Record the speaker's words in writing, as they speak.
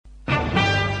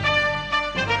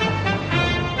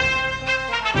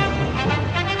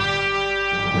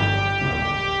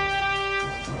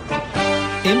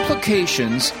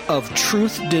implications of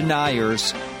truth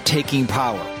deniers taking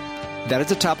power. That is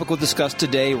a topic we'll discuss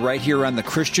today right here on the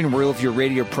Christian Worldview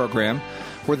radio program,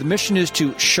 where the mission is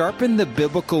to sharpen the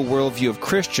biblical worldview of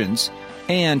Christians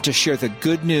and to share the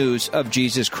good news of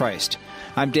Jesus Christ.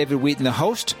 I'm David Wheaton, the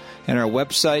host, and our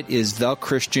website is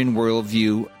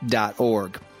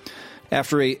thechristianworldview.org.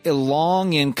 After a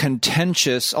long and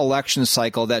contentious election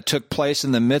cycle that took place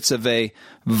in the midst of a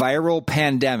viral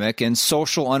pandemic and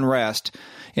social unrest,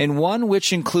 and one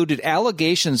which included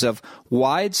allegations of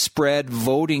widespread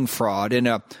voting fraud and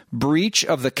a breach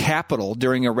of the Capitol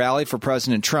during a rally for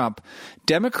President Trump,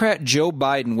 Democrat Joe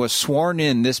Biden was sworn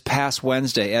in this past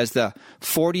Wednesday as the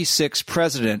 46th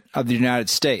President of the United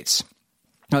States.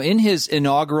 Now, in his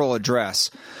inaugural address,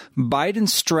 Biden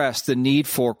stressed the need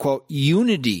for, quote,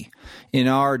 unity in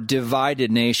our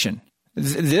divided nation.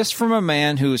 This from a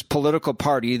man whose political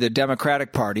party, the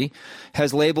Democratic Party,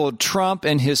 has labeled Trump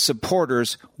and his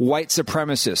supporters white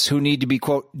supremacists who need to be,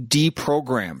 quote,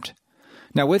 deprogrammed.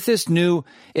 Now, with this new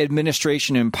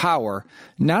administration in power,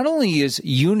 not only is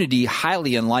unity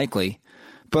highly unlikely,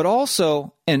 but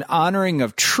also an honoring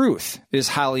of truth is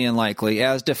highly unlikely,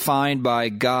 as defined by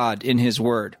God in His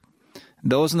Word.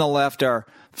 Those on the left are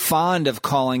fond of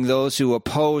calling those who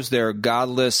oppose their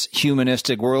godless,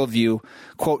 humanistic worldview,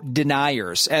 quote,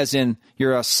 deniers, as in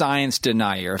you're a science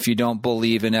denier if you don't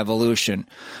believe in evolution.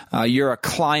 You're a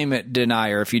climate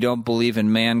denier if you don't believe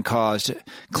in man-caused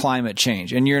climate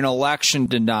change. And you're an election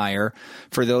denier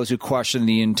for those who question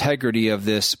the integrity of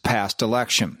this past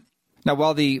election. Now,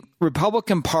 while the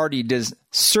Republican Party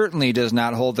certainly does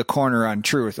not hold the corner on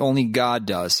truth, only God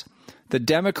does, the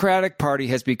Democratic Party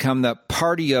has become the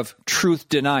party of truth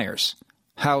deniers.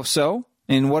 How so?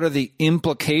 And what are the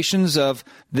implications of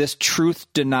this truth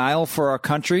denial for our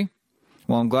country?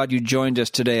 Well, I'm glad you joined us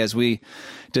today as we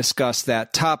discuss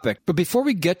that topic. But before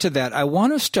we get to that, I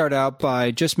want to start out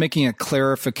by just making a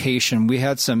clarification. We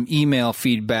had some email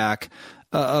feedback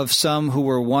of some who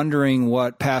were wondering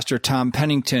what Pastor Tom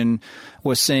Pennington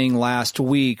was saying last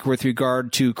week with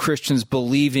regard to Christians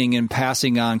believing and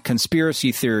passing on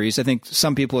conspiracy theories. I think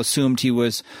some people assumed he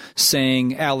was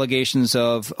saying allegations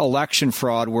of election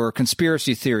fraud were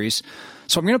conspiracy theories.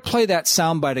 So I'm going to play that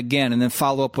soundbite again and then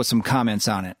follow up with some comments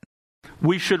on it.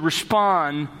 We should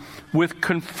respond with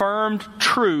confirmed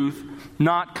truth,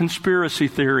 not conspiracy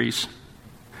theories.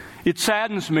 It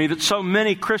saddens me that so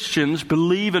many Christians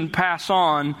believe and pass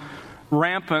on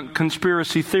rampant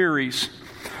conspiracy theories.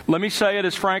 Let me say it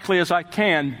as frankly as I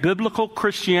can. Biblical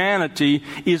Christianity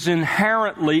is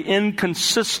inherently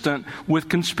inconsistent with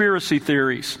conspiracy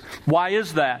theories. Why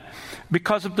is that?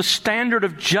 Because of the standard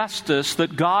of justice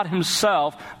that God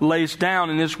Himself lays down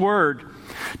in His Word.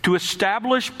 To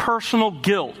establish personal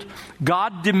guilt,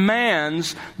 God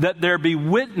demands that there be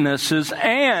witnesses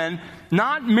and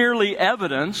not merely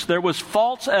evidence. There was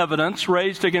false evidence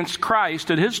raised against Christ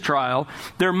at His trial.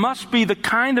 There must be the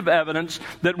kind of evidence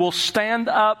that will stand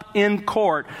up in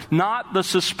court, not the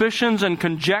suspicions and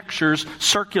conjectures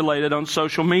circulated on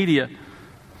social media.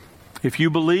 If you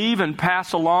believe and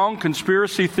pass along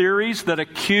conspiracy theories that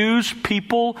accuse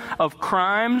people of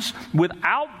crimes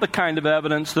without the kind of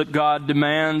evidence that God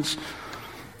demands,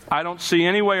 I don't see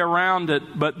any way around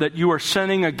it but that you are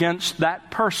sinning against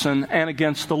that person and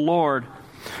against the Lord.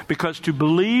 Because to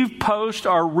believe, post,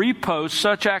 or repost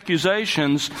such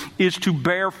accusations is to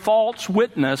bear false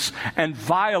witness and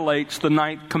violates the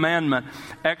 9th commandment.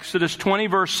 Exodus 20,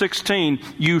 verse 16,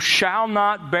 you shall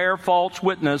not bear false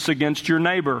witness against your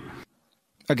neighbor.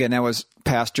 Again, that was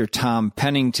Pastor Tom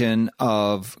Pennington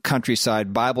of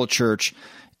Countryside Bible Church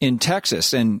in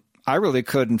Texas. And I really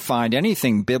couldn't find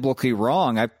anything biblically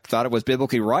wrong. I thought it was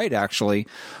biblically right, actually,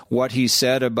 what he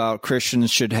said about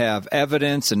Christians should have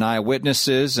evidence and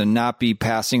eyewitnesses and not be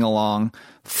passing along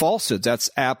falsehoods. That's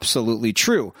absolutely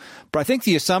true. But I think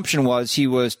the assumption was he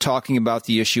was talking about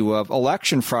the issue of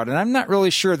election fraud, and I'm not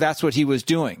really sure that's what he was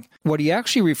doing. What he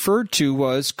actually referred to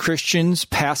was Christians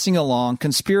passing along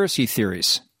conspiracy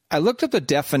theories. I looked up the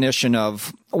definition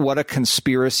of what a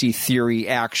conspiracy theory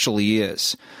actually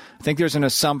is. I think there's an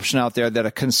assumption out there that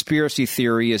a conspiracy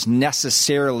theory is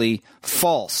necessarily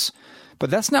false,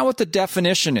 but that's not what the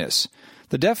definition is.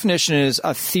 The definition is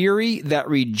a theory that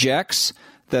rejects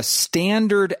the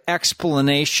standard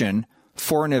explanation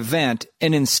for an event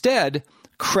and instead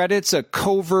credits a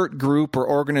covert group or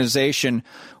organization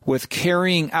with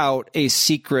carrying out a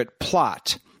secret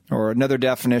plot. Or another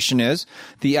definition is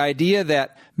the idea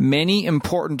that many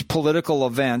important political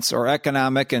events or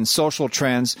economic and social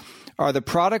trends are the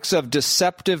products of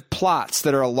deceptive plots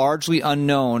that are largely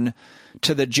unknown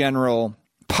to the general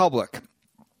public.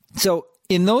 So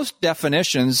in those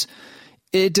definitions,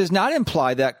 It does not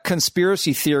imply that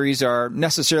conspiracy theories are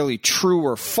necessarily true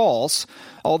or false,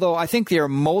 although I think they are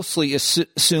mostly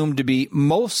assumed to be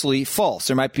mostly false.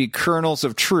 There might be kernels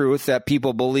of truth that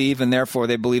people believe, and therefore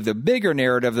they believe the bigger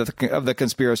narrative of the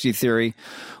conspiracy theory,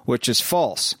 which is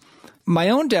false. My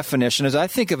own definition, as I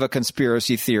think of a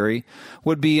conspiracy theory,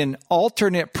 would be an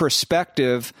alternate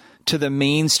perspective to the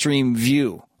mainstream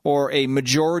view, or a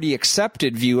majority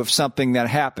accepted view of something that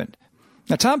happened.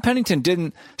 Now, Tom Pennington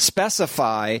didn't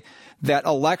specify that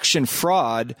election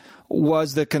fraud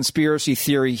was the conspiracy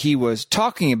theory he was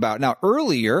talking about. Now,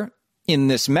 earlier in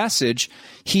this message,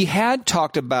 he had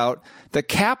talked about the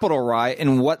Capitol riot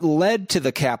and what led to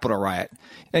the Capitol riot.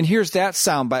 And here's that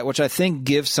soundbite, which I think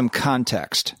gives some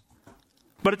context.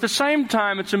 But at the same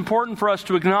time, it's important for us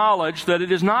to acknowledge that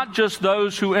it is not just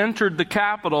those who entered the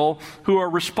Capitol who are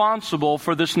responsible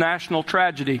for this national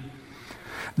tragedy.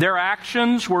 Their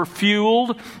actions were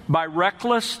fueled by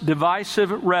reckless,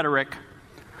 divisive rhetoric.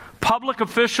 Public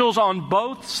officials on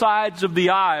both sides of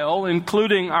the aisle,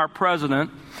 including our president,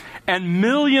 and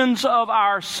millions of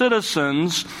our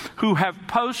citizens who have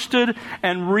posted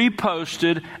and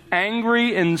reposted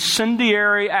angry,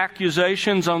 incendiary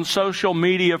accusations on social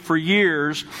media for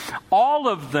years, all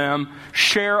of them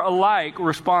share alike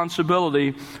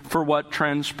responsibility for what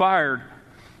transpired.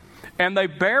 And they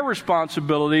bear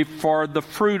responsibility for the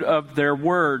fruit of their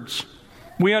words.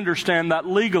 We understand that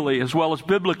legally as well as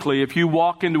biblically. If you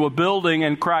walk into a building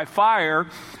and cry fire,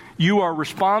 you are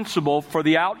responsible for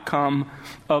the outcome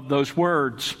of those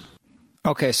words.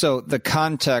 Okay, so the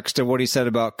context of what he said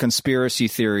about conspiracy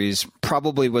theories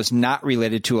probably was not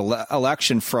related to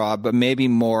election fraud, but maybe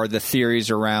more the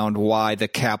theories around why the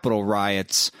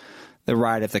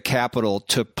riot at the Capitol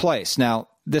took place. Now,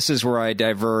 this is where I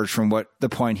diverge from what the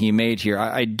point he made here.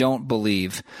 I don't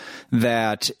believe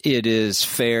that it is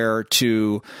fair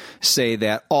to say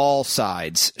that all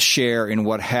sides share in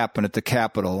what happened at the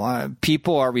Capitol.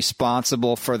 People are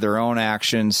responsible for their own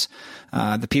actions.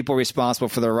 The people responsible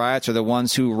for the riots are the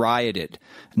ones who rioted,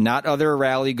 not other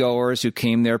rally goers who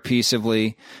came there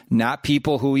peaceably, not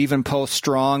people who even post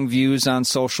strong views on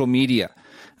social media.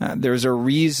 There's a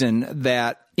reason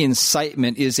that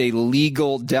incitement is a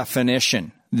legal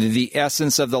definition. The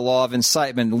essence of the law of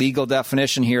incitement, legal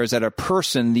definition here, is that a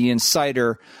person, the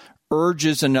inciter,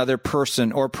 urges another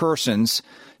person or persons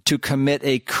to commit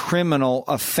a criminal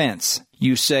offense.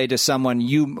 You say to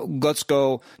someone, let's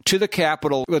go to the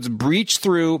Capitol, let's breach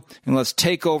through, and let's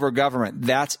take over government.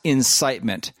 That's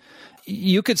incitement.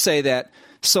 You could say that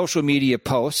social media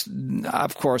posts,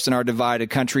 of course, in our divided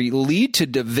country, lead to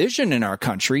division in our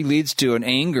country, leads to an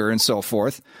anger and so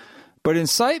forth. But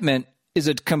incitement is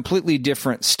a completely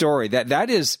different story. That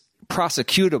is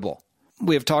prosecutable.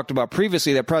 We have talked about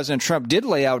previously that President Trump did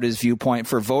lay out his viewpoint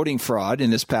for voting fraud in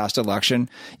this past election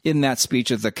in that speech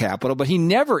at the Capitol, but he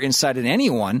never incited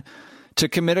anyone to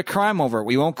commit a crime over it.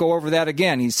 We won't go over that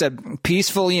again. He said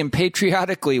peacefully and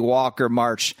patriotically walk or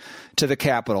march to the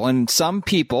Capitol. And some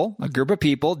people, a group of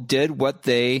people, did what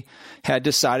they had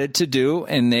decided to do,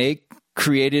 and they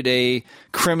created a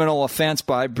criminal offense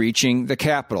by breaching the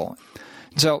Capitol.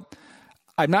 So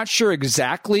I'm not sure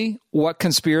exactly what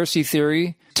conspiracy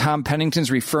theory Tom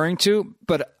Pennington's referring to,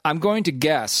 but I'm going to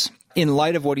guess, in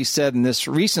light of what he said in this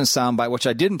recent soundbite, which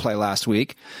I didn't play last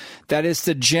week, that is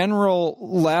the general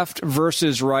left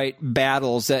versus right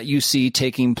battles that you see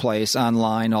taking place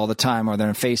online all the time, whether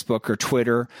on Facebook or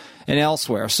Twitter and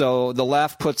elsewhere. So the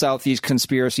left puts out these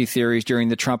conspiracy theories during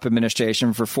the Trump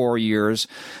administration for 4 years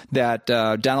that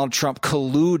Donald Trump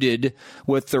colluded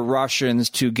with the Russians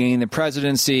to gain the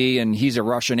presidency, and he's a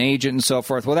Russian agent and so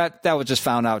forth. Well, that was just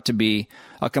found out to be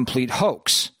a complete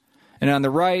hoax. And on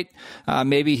the right,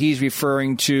 maybe he's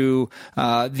referring to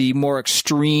the more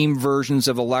extreme versions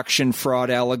of election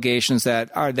fraud allegations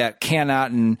that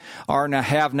cannot and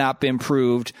have not been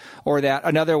proved, or that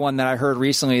another one that I heard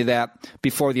recently that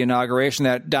before the inauguration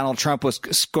that Donald Trump was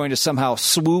going to somehow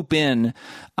swoop in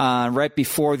right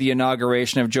before the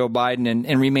inauguration of Joe Biden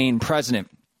and remain president.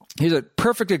 Here's a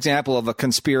perfect example of a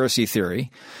conspiracy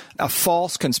theory, a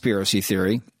false conspiracy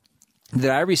theory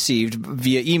that I received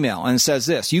via email, and it says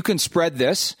this: you can spread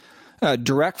this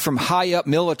direct from high up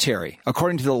military.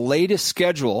 According to the latest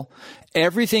schedule,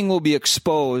 everything will be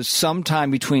exposed sometime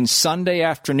between Sunday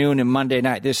afternoon and Monday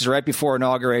night. This is right before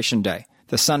Inauguration Day,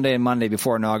 the Sunday and Monday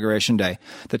before Inauguration Day.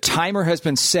 The timer has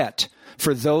been set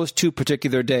for those two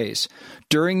particular days.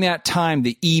 During that time,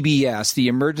 the EBS, the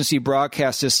emergency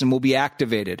broadcast system, will be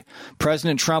activated.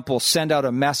 President Trump will send out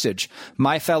a message: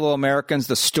 my fellow Americans,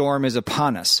 the storm is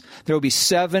upon us. There will be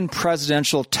 7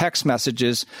 presidential text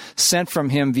messages sent from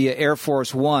him via Air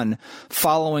Force One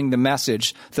following the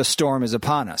message, the storm is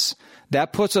upon us.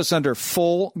 That puts us under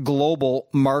full global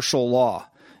martial law.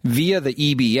 Via the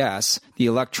EBS, the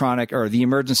electronic or the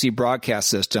emergency broadcast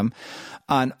system,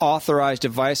 on authorized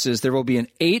devices, there will be an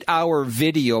 8-hour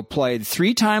video played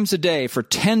 3 times a day for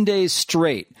 10 days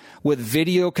straight with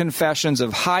video confessions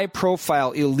of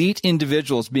high-profile elite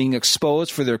individuals being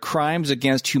exposed for their crimes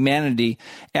against humanity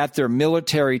at their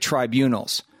military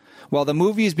tribunals. While the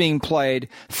movie is being played,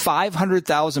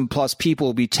 500,000 plus people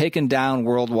will be taken down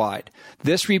worldwide.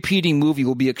 This repeating movie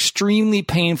will be extremely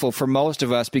painful for most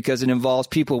of us because it involves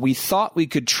people we thought we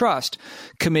could trust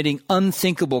committing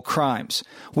unthinkable crimes.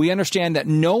 We understand that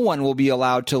no one will be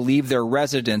allowed to leave their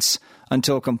residence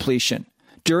until completion.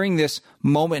 During this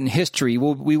moment in history,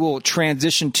 we will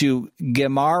transition to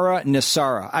Gemara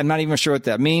Nisara. I'm not even sure what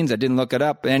that means. I didn't look it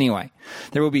up. But anyway,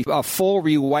 there will be a full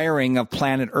rewiring of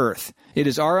planet Earth. It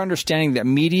is our understanding that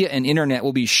media and internet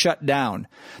will be shut down.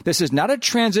 This is not a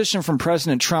transition from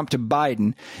President Trump to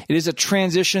Biden. It is a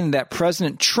transition that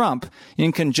President Trump,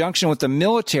 in conjunction with the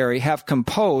military, have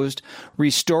composed,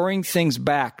 restoring things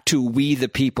back to we the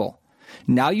people.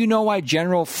 Now you know why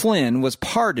General Flynn was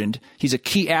pardoned. He's a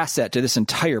key asset to this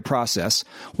entire process.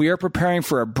 We are preparing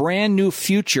for a brand new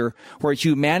future where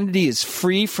humanity is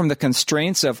free from the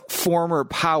constraints of former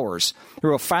powers. There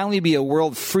will finally be a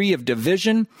world free of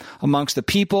division amongst the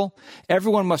people.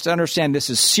 Everyone must understand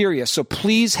this is serious, so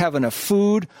please have enough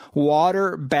food,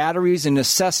 water, batteries, and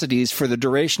necessities for the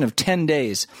duration of 10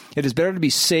 days. It is better to be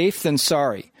safe than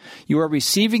sorry. You are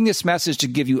receiving this message to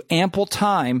give you ample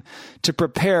time to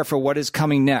prepare for what is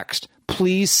coming next.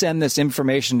 Please send this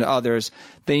information to others.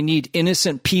 They need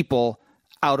innocent people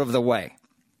out of the way.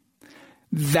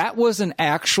 That was an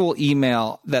actual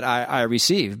email that I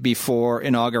received before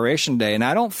Inauguration Day. And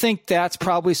I don't think that's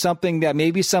probably something that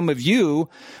maybe some of you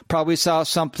probably saw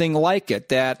something like it,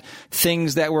 that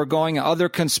things that were going, other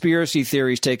conspiracy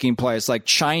theories taking place, like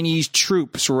Chinese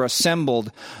troops were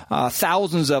assembled,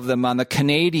 thousands of them on the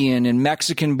Canadian and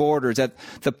Mexican borders, that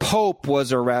the Pope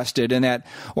was arrested, and that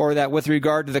with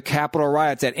regard to the Capitol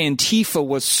riots, that Antifa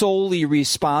was solely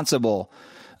responsible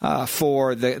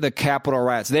for the Capitol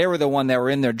riots. They were the one that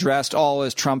were in there dressed all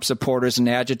as Trump supporters and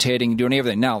agitating and doing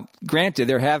everything. Now, granted,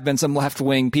 there have been some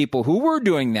left-wing people who were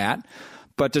doing that,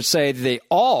 but to say they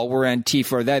all were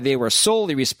Antifa or that they were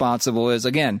solely responsible is,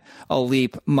 again, a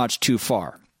leap much too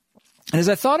far. And as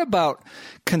I thought about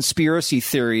conspiracy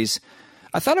theories,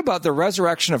 I thought about the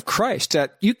resurrection of Christ.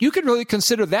 That you could really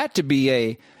consider that to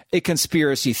be a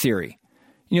conspiracy theory.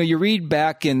 You know, you read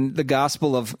back in the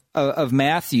Gospel of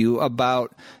Matthew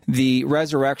about the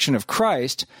resurrection of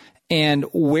Christ, and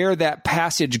where that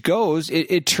passage goes,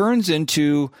 it turns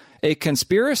into a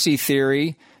conspiracy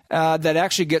theory that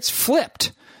actually gets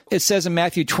flipped. It says in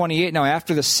Matthew 28, now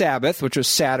after the Sabbath, which was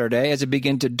Saturday, as it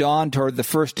began to dawn toward the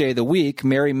first day of the week,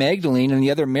 Mary Magdalene and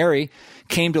the other Mary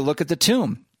came to look at the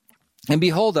tomb. And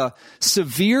behold, a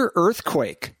severe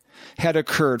earthquake had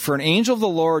occurred, for an angel of the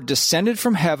Lord descended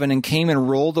from heaven and came and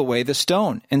rolled away the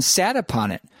stone and sat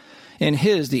upon it. And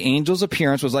the angel's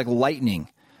appearance was like lightning,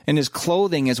 and his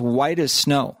clothing as white as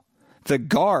snow. The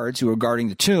guards who were guarding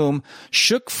the tomb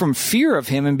shook from fear of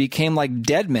him and became like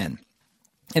dead men.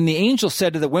 And the angel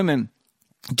said to the women,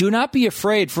 "Do not be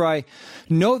afraid, for I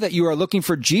know that you are looking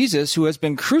for Jesus who has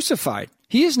been crucified.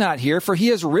 He is not here, for he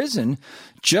has risen,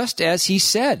 just as he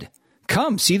said.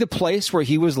 Come, see the place where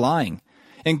he was lying.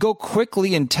 And go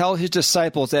quickly and tell his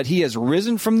disciples that he has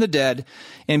risen from the dead,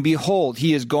 and behold,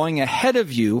 he is going ahead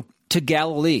of you to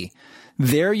Galilee.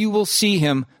 There you will see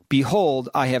him. Behold,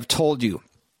 I have told you."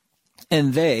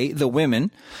 And they, the women,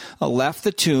 left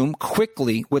the tomb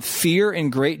quickly with fear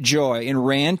and great joy, and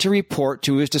ran to report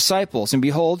to his disciples. And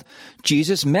behold,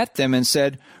 Jesus met them and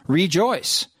said,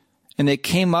 "Rejoice." And they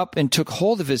came up and took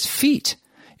hold of his feet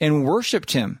and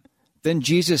worshipped him. Then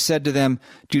Jesus said to them,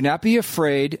 "Do not be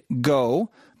afraid. Go,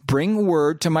 bring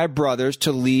word to my brothers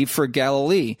to leave for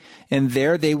Galilee, and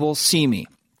there they will see me."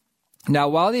 Now,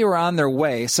 while they were on their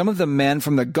way, some of the men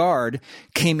from the guard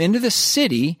came into the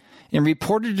city and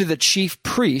reported to the chief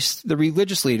priests, the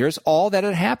religious leaders, all that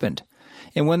had happened.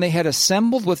 And when they had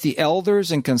assembled with the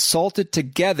elders and consulted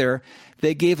together,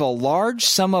 they gave a large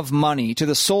sum of money to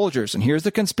the soldiers. And here's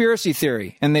the conspiracy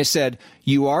theory. And they said,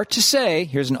 "You are to say,"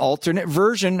 here's an alternate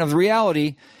version of the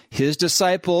reality, "his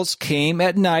disciples came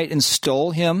at night and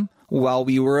stole him while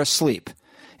we were asleep.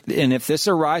 And if this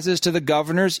arises to the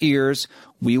governor's ears,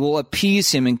 we will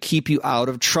appease him and keep you out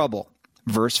of trouble."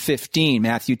 Verse 15,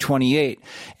 Matthew 28.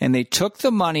 And they took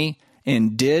the money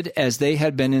and did as they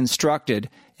had been instructed.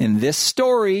 And this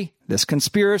story, this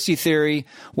conspiracy theory,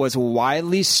 was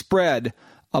widely spread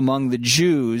among the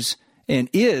Jews and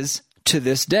is to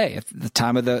this day, at the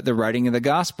time of the writing of the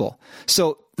gospel.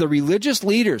 So the religious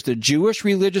leaders, the Jewish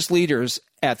religious leaders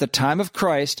at the time of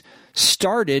Christ,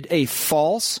 started a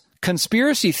false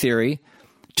conspiracy theory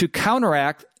to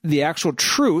counteract the actual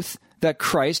truth that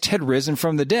Christ had risen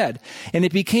from the dead. And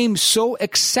it became so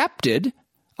accepted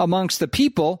amongst the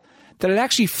people that it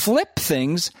actually flipped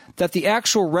things, that the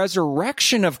actual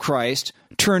resurrection of Christ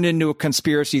turned into a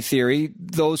conspiracy theory.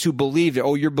 Those who believed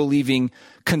it, you're believing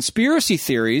conspiracy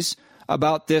theories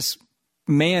about this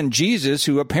man, Jesus,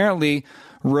 who apparently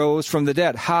rose from the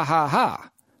dead. Ha, ha, ha.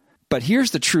 But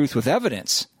here's the truth with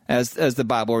evidence, as the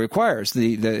Bible requires,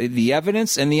 the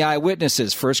evidence and the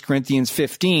eyewitnesses. 1 Corinthians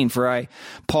 15,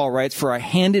 Paul writes, "For I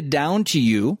handed down to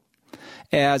you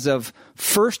as of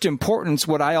first importance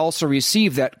what I also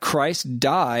received, that Christ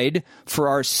died for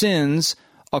our sins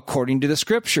according to the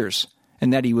Scriptures,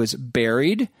 and that he was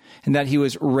buried, and that he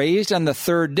was raised on the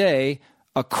third day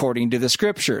according to the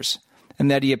Scriptures,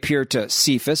 and that he appeared to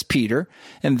Cephas, Peter,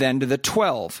 and then to the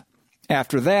 12.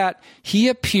 After that, he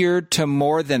appeared to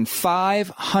more than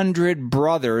 500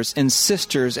 brothers and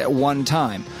sisters at one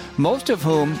time, most of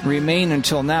whom remain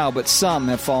until now, but some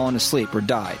have fallen asleep or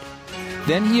died.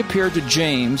 Then he appeared to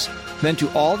James, then to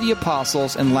all the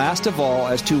apostles, and last of all,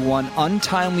 as to one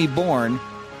untimely born,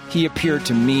 he appeared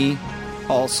to me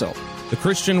also." The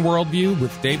Christian Worldview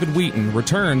with David Wheaton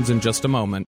returns in just a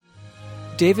moment.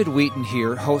 David Wheaton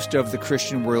here, host of The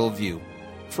Christian Worldview.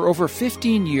 For over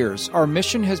 15 years, our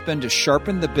mission has been to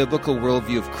sharpen the biblical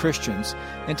worldview of Christians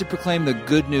and to proclaim the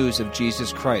good news of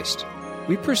Jesus Christ.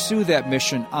 We pursue that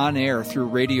mission on air through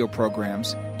radio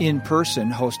programs, in person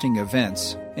hosting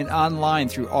events, and online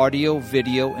through audio,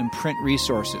 video, and print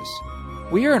resources.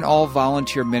 We are an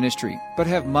all-volunteer ministry, but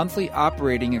have monthly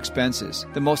operating expenses,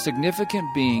 the most significant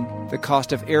being the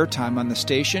cost of airtime on the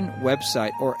station,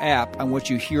 website, or app on which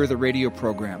you hear the radio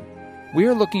program. We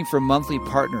are looking for monthly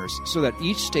partners so that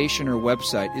each station or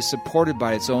website is supported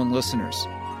by its own listeners.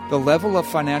 The level of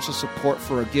financial support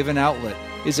for a given outlet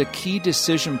is a key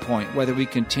decision point whether we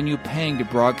continue paying to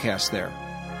broadcast there.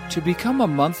 To become a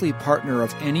monthly partner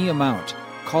of any amount,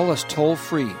 call us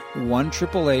toll-free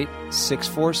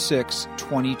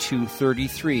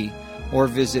 1-888-646-2233 or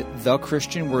visit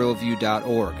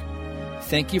thechristianworldview.org.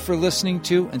 Thank you for listening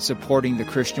to and supporting The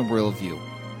Christian Worldview.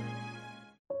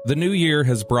 The new year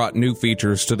has brought new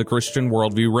features to the Christian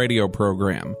Worldview radio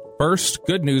program. First,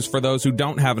 good news for those who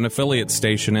don't have an affiliate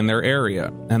station in their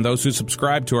area and those who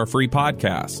subscribe to our free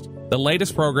podcast. The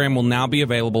latest program will now be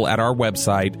available at our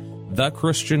website,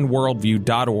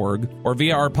 thechristianworldview.org, or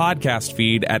via our podcast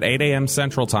feed at 8 a.m.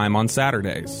 Central Time on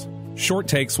Saturdays. Short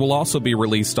takes will also be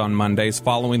released on Mondays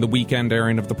following the weekend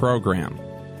airing of the program.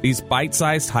 These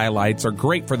bite-sized highlights are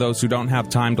great for those who don't have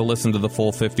time to listen to the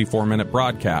full 54-minute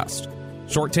broadcast.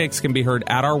 Short takes can be heard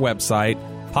at our website,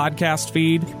 podcast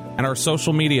feed, and our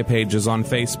social media pages on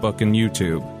Facebook and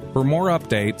YouTube. For more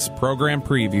updates, program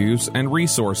previews, and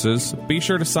resources, be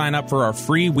sure to sign up for our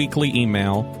free weekly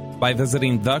email by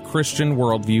visiting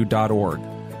thechristianworldview.org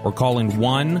or calling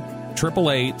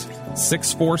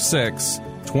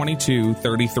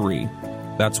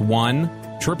 1-888-646-2233. That's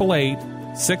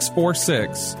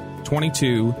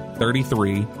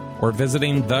 1-888-646-2233 or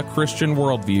visiting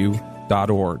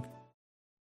thechristianworldview.org.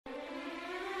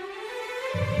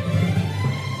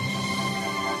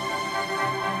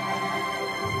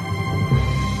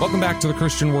 Welcome back to the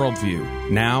Christian Worldview.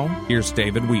 Now, here's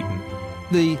David Wheaton.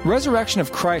 The resurrection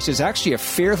of Christ is actually a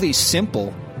fairly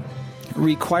simple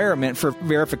requirement for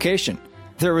verification.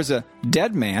 There was a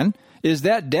dead man. Is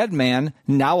that dead man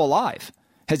now alive?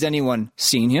 Has anyone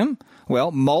seen him? Well,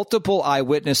 multiple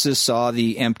eyewitnesses saw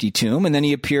the empty tomb, and then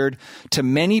he appeared to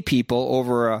many people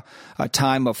over a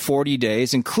time of 40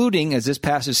 days, including, as this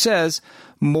passage says,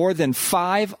 more than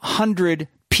 500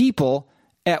 people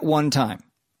at one time.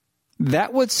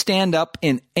 That would stand up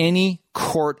in any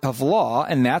court of law,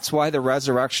 and that's why the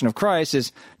resurrection of Christ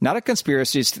is not a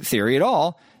conspiracy theory at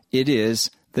all. It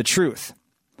is the truth.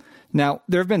 Now,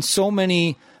 there have been so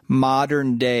many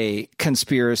modern-day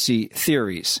conspiracy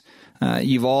theories.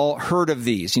 You've all heard of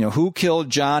these. Who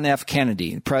killed John F.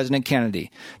 Kennedy, President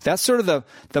Kennedy? That's sort of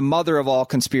the mother of all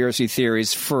conspiracy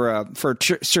theories for a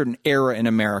certain era in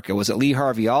America. Was it Lee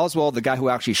Harvey Oswald, the guy who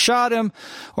actually shot him?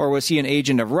 Or was he an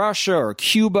agent of Russia or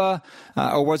Cuba?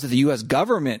 Or was it the U.S.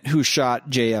 government who shot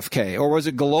JFK? Or was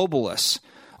it globalists?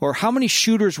 Or how many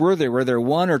shooters were there? Were there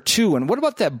one or two? And what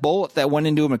about that bullet that went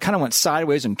into him and kind of went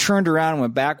sideways and turned around and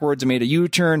went backwards and made a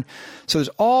U-turn? So there's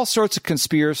all sorts of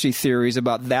conspiracy theories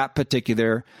about that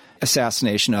particular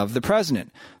assassination of the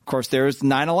president. Of course, there's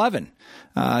 9/11.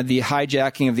 The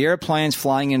hijacking of the airplanes,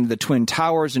 flying into the Twin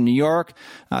Towers in New York,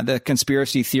 the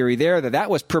conspiracy theory there that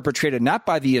was perpetrated not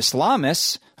by the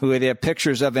Islamists, who they have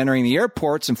pictures of entering the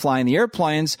airports and flying the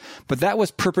airplanes, but that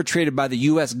was perpetrated by the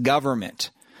U.S. government.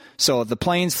 So the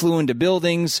planes flew into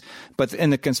buildings,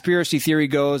 and the conspiracy theory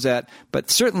goes but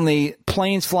certainly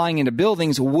planes flying into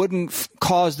buildings wouldn't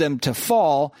cause them to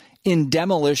fall in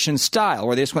demolition style,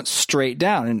 where they just went straight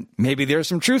down. And maybe there's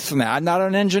some truth from that. I'm not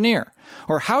an engineer.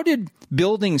 Or how did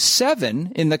Building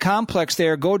 7 in the complex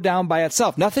there go down by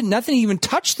itself? Nothing even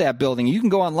touched that building. You can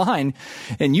go online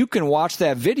and you can watch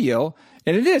that video,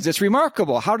 and it's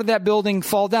remarkable. How did that building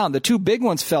fall down? The two big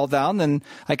ones fell down, then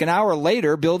like an hour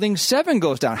later, Building 7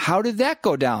 goes down. How did that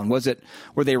go down?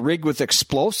 Were they rigged with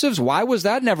explosives? Why was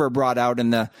that never brought out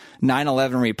in the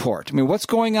 9/11 report? I mean, what's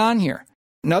going on here?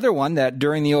 Another one that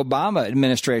during the Obama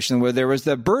administration, where there was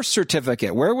the birth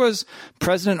certificate. Where was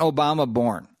President Obama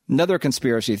born? Another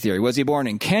conspiracy theory. Was he born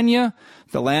in Kenya,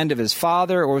 the land of his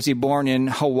father, or was he born in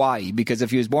Hawaii? Because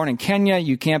if he was born in Kenya,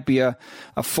 you can't be a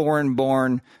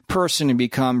foreign-born person and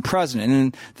become president.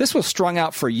 And this was strung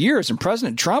out for years, and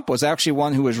President Trump was actually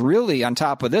one who was really on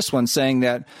top of this one, saying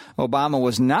that Obama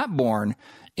was not born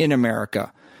in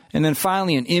America. And then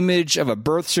finally, an image of a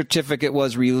birth certificate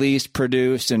was released,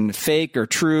 produced, and fake or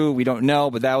true, we don't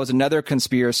know, but that was another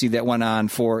conspiracy that went on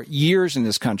for years in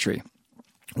this country.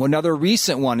 Well, another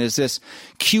recent one is this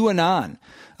QAnon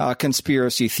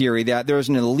conspiracy theory that there's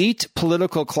an elite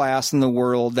political class in the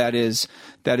world that is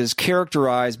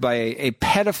characterized by a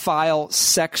pedophile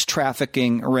sex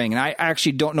trafficking ring. And I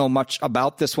actually don't know much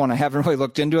about this one. I haven't really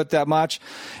looked into it that much.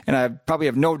 And I probably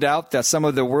have no doubt that some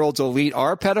of the world's elite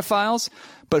are pedophiles,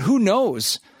 but who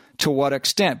knows to what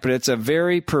extent. But it's a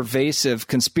very pervasive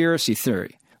conspiracy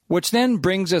theory, which then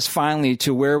brings us finally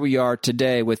to where we are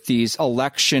today with these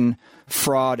election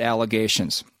fraud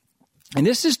allegations. And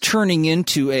this is turning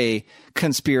into a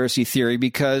conspiracy theory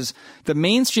because the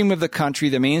mainstream of the country,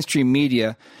 the mainstream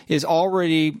media, is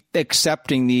already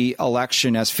accepting the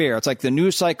election as fair. It's like the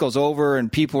news cycle's over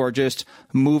and people are just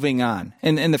moving on.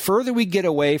 And the further we get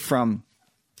away from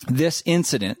this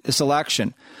incident, this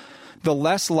election, the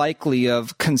less likely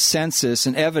of consensus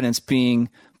and evidence being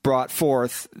brought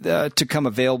forth to come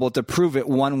available to prove it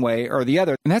one way or the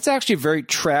other. And that's actually very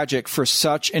tragic for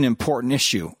such an important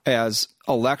issue as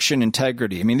election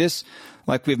integrity. I mean, this,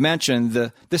 like we've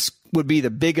mentioned, this would be the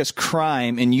biggest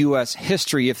crime in U.S.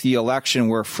 history if the election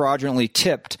were fraudulently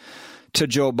tipped to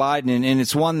Joe Biden. And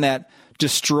it's one that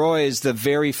destroys the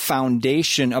very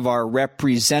foundation of our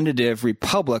representative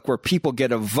republic, where people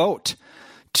get a vote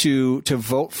to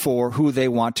vote for who they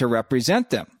want to represent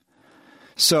them.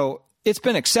 So it's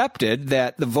been accepted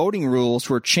that the voting rules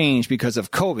were changed because of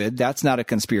COVID. That's not a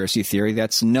conspiracy theory.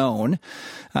 That's known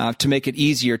to make it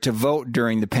easier to vote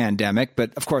during the pandemic.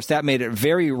 But, of course, that made it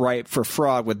very ripe for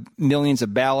fraud with millions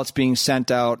of ballots being sent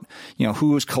out. You know,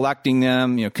 who's collecting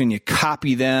them? You know, can you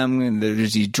copy them? And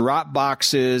there's these drop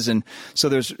boxes. And so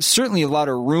there's certainly a lot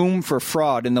of room for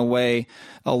fraud in the way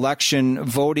election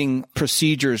voting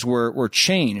procedures were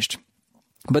changed.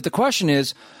 But the question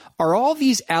is, are all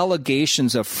these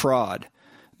allegations of fraud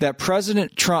that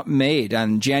President Trump made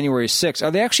on January 6th,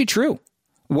 are they actually true?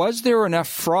 Was there enough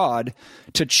fraud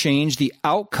to change the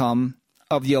outcome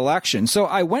of the election? So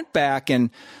I went back and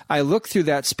I looked through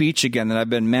that speech again that I've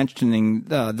been mentioning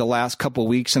the last couple of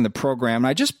weeks in the program. And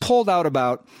I just pulled out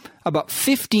about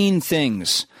 15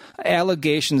 things,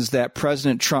 allegations that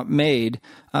President Trump made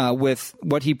with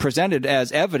what he presented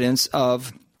as evidence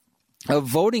of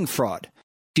voting fraud.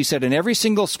 He said in every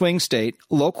single swing state,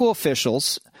 local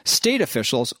officials, state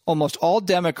officials, almost all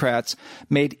Democrats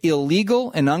made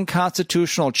illegal and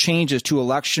unconstitutional changes to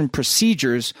election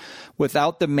procedures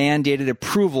without the mandated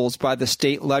approvals by the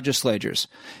state legislatures.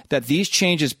 That these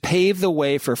changes paved the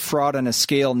way for fraud on a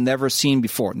scale never seen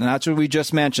before. And that's what we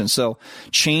just mentioned. So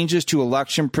changes to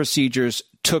election procedures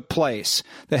took place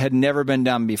that had never been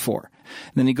done before.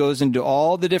 And then he goes into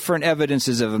all the different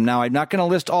evidences of them. Now, I'm not going to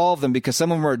list all of them because some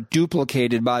of them are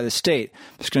duplicated by the state.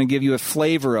 I'm just going to give you a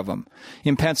flavor of them.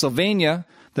 In Pennsylvania,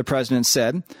 the president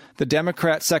said, the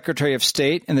Democrat Secretary of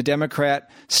State and the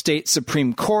Democrat State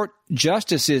Supreme Court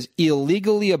justices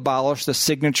illegally abolished the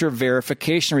signature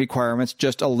verification requirements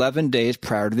just 11 days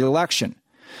prior to the election.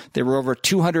 There were over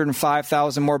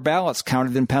 205,000 more ballots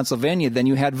counted in Pennsylvania than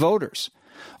you had voters.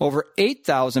 Over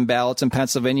 8,000 ballots in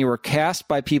Pennsylvania were cast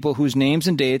by people whose names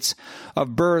and dates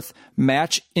of birth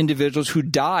match individuals who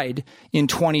died in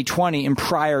 2020 and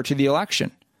prior to the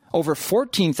election. Over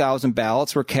 14,000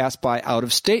 ballots were cast by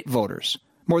out-of-state voters.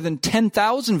 More than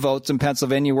 10,000 votes in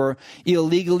Pennsylvania were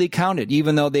illegally counted,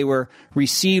 even though they were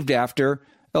received after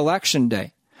Election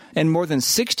Day. and more than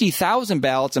 60,000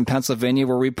 ballots in Pennsylvania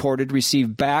were reported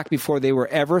received back before they were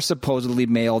ever supposedly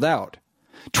mailed out.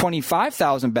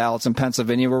 25,000 ballots in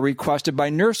Pennsylvania were requested by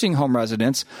nursing home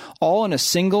residents, all in a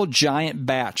single giant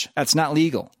batch. That's not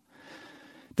legal.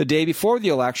 The day before the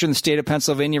election, the state of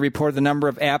Pennsylvania reported the number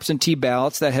of absentee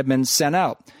ballots that had been sent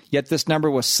out. Yet this number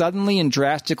was suddenly and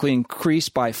drastically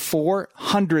increased by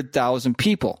 400,000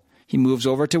 people. He moves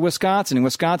over to Wisconsin. In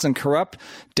Wisconsin, corrupt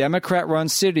Democrat-run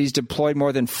cities deployed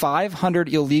more than 500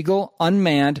 illegal,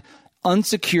 unmanned,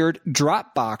 unsecured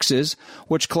drop boxes,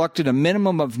 which collected a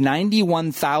minimum of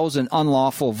 91,000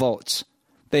 unlawful votes.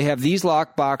 They have these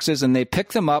locked boxes, and they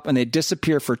pick them up, and they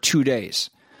disappear for 2 days.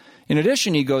 In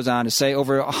addition, he goes on to say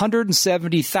over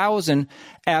 170,000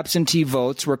 absentee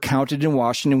votes were counted in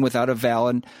Washington without a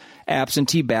valid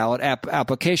absentee ballot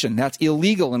application. That's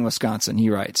illegal in Wisconsin, he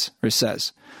writes, or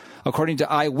says. According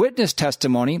to eyewitness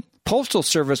testimony, Postal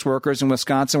Service workers in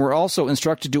Wisconsin were also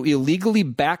instructed to illegally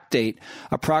backdate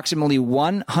approximately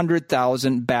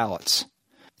 100,000 ballots.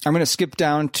 I'm going to skip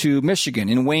down to Michigan.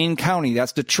 In Wayne County,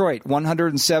 that's Detroit,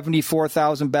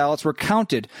 174,000 ballots were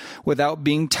counted without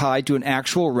being tied to an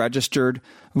actual registered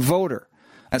voter.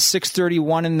 At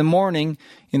 6:31 in the morning,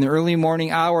 in the early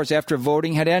morning hours after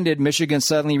voting had ended, Michigan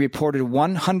suddenly reported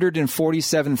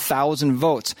 147,000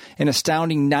 votes. An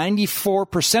astounding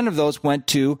 94% of those went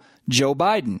to Joe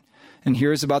Biden. And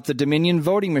here's about the Dominion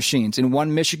voting machines. In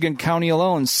one Michigan county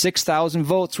alone, 6,000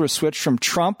 votes were switched from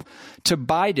Trump to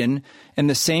Biden, and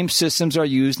the same systems are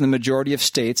used in the majority of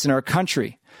states in our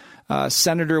country.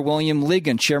 Senator William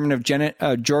Ligon, chairman of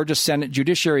Georgia Senate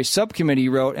Judiciary Subcommittee,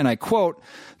 wrote, and I quote,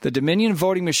 "The Dominion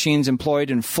voting machines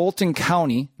employed in Fulton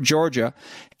County, Georgia,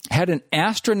 had an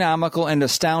astronomical and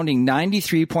astounding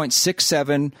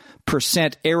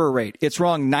 93.67% error rate." It's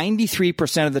wrong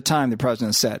 93% of the time, the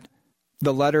president said.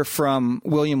 The letter from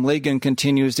William Ligon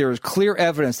continues, "There is clear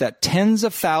evidence that tens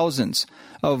of thousands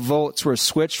of votes were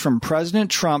switched from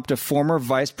President Trump to former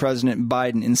Vice President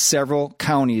Biden in several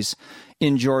counties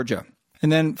in Georgia."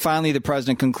 And then finally, the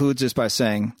president concludes this by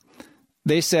saying,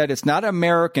 they said it's not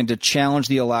American to challenge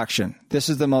the election. This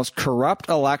is the most corrupt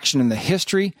election in the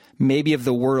history, maybe of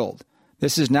the world.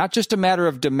 This is not just a matter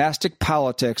of domestic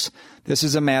politics. This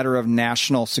is a matter of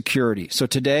national security. So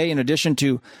today, in addition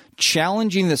to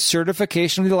challenging the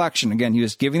certification of the election, again, he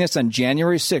was giving this on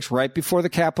January 6th, right before the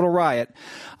Capitol riot,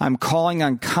 I'm calling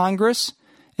on Congress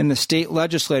and the state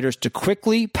legislators to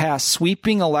quickly pass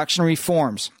sweeping election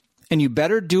reforms. And you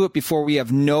better do it before we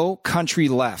have no country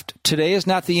left. Today is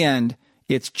not the end.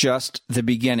 It's just the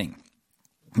beginning.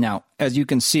 Now, as you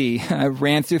can see, I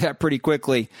ran through that pretty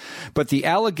quickly, but the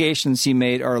allegations he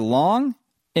made are long,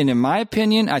 and in my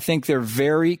opinion, I think they're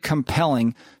very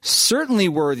compelling, certainly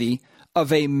worthy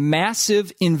of a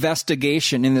massive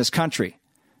investigation in this country.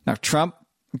 Now, Trump,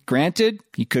 granted,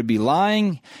 he could be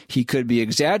lying, he could be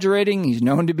exaggerating, he's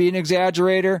known to be an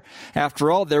exaggerator.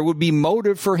 After all, there would be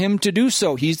motive for him to do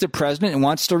so. He's the president and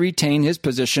wants to retain his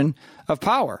position of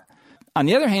power. On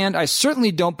the other hand, I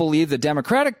certainly don't believe the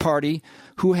Democratic Party,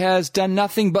 who has done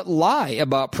nothing but lie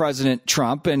about President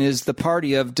Trump and is the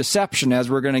party of deception, as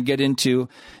we're going to get into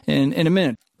in a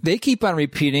minute. They keep on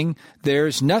repeating,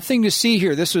 there's nothing to see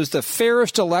here. This was the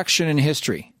fairest election in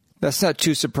history. That's not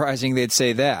too surprising they'd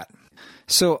say that.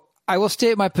 So I will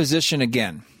state my position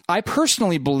again. I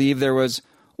personally believe there was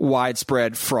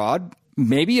widespread fraud,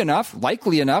 maybe enough,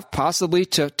 likely enough, possibly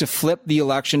to flip the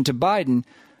election to Biden.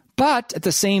 But at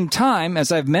the same time,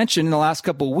 as I've mentioned in the last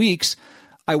couple of weeks,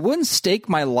 I wouldn't stake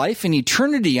my life and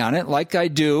eternity on it like I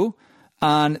do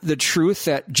on the truth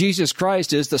that Jesus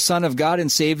Christ is the Son of God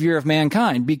and Savior of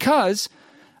mankind, because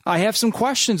I have some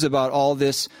questions about all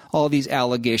these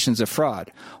allegations of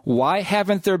fraud. Why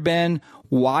haven't there been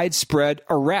widespread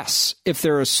arrests if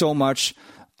there is so much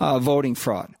voting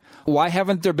fraud? Why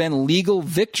haven't there been legal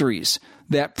victories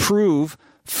that prove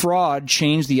fraud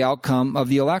changed the outcome of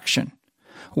the election?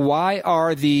 Why are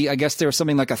I guess there was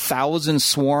something like 1,000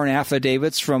 sworn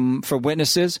affidavits for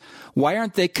witnesses. Why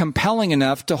aren't they compelling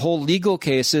enough to hold legal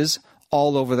cases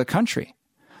all over the country?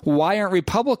 Why aren't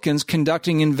Republicans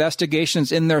conducting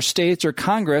investigations in their states or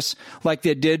Congress like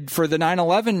they did for the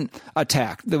 9/11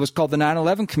 attack that was called the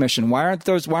 9/11 Commission? Why aren't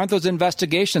those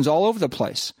investigations all over the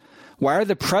place? Why are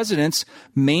the president's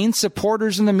main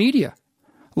supporters in the media,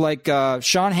 like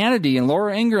Sean Hannity and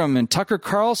Laura Ingraham and Tucker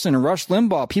Carlson and Rush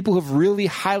Limbaugh, people who have really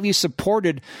highly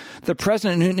supported the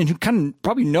president and who kind of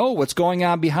probably know what's going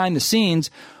on behind the scenes,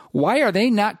 why are they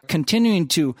not continuing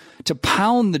to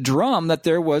pound the drum that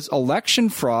there was election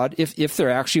fraud if there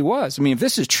actually was? I mean, if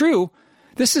this is true,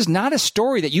 this is not a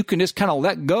story that you can just kind of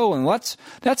let go and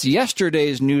that's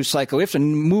yesterday's news cycle. We have to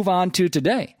move on to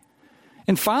today.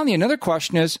 And finally, another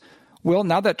question is, well,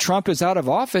 now that Trump is out of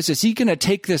office, is he going to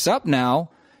take this up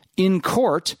now in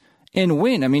court and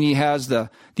win? I mean, he has the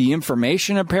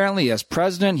information, apparently, as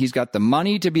president. He's got the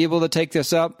money to be able to take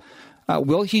this up.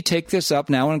 Will he take this up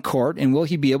now in court, and will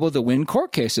he be able to win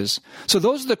court cases? So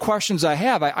those are the questions I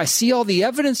have. I see all the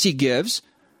evidence he gives,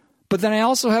 but then I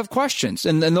also have questions.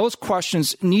 And those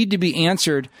questions need to be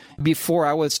answered before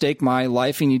I would stake my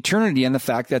life and eternity on the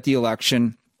fact that the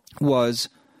election was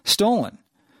stolen.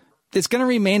 It's going to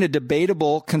remain a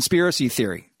debatable conspiracy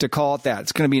theory, to call it that.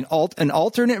 It's going to be an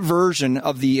alternate version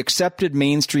of the accepted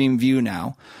mainstream view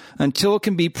now until it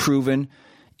can be proven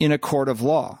in a court of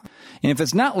law. And if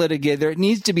it's not litigated, there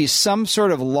needs to be some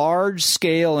sort of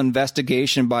large-scale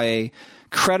investigation by a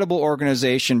credible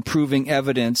organization proving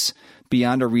evidence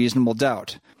beyond a reasonable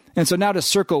doubt. And so now to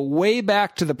circle way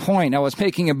back to the point I was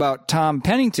making about Tom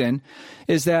Pennington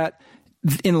is that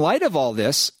in light of all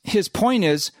this, his point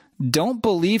is, don't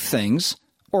believe things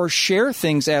or share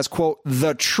things as, quote,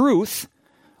 the truth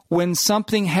when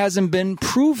something hasn't been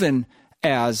proven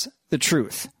as the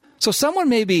truth. So someone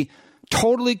may be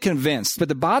totally convinced, but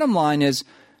the bottom line is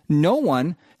no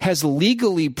one has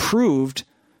legally proved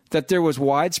that there was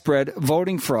widespread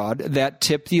voting fraud that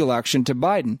tipped the election to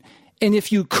Biden. And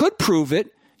if you could prove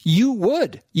it, you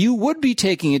would. You would be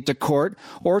taking it to court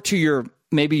or to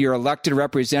maybe your elected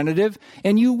representative,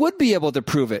 and you would be able to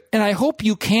prove it. And I hope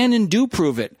you can and do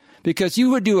prove it, because you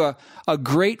would do a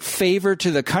great favor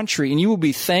to the country, and you will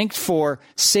be thanked for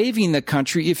saving the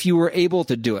country if you were able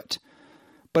to do it.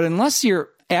 But unless you're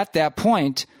at that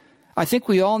point, I think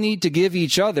we all need to give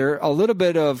each other a little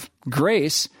bit of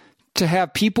grace to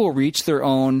have people reach their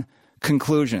own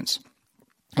conclusions.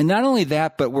 And not only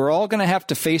that, but we're all going to have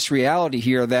to face reality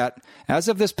here that as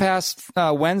of this past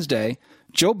Wednesday,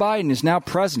 Joe Biden is now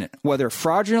president, whether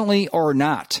fraudulently or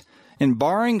not. And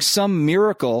barring some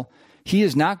miracle, he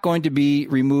is not going to be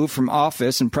removed from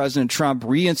office and President Trump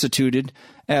reinstituted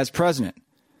as president.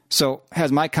 So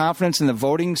has my confidence in the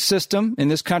voting system in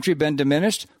this country been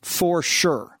diminished? For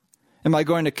sure. Am I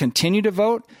going to continue to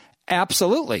vote?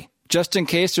 Absolutely. Just in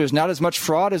case there's not as much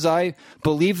fraud as I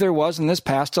believe there was in this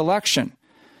past election.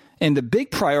 And the big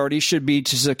priority should be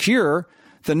to secure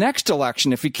the next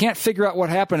election. If we can't figure out what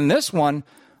happened in this one,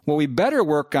 what we better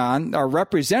work on, our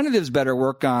representatives better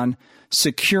work on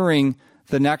securing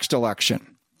the next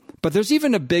election. But there's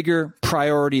even a bigger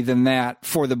priority than that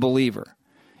for the believer.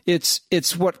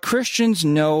 It's what Christians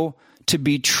know to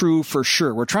be true for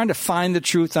sure. We're trying to find the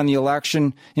truth on the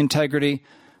election integrity,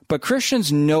 but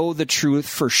Christians know the truth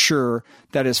for sure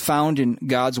that is found in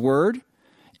God's word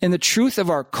and the truth of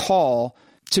our call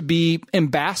to be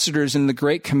ambassadors in the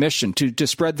Great Commission, to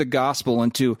spread the gospel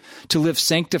and to live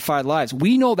sanctified lives.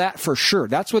 We know that for sure.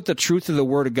 That's what the truth of the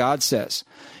Word of God says.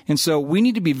 And so we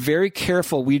need to be very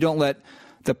careful we don't let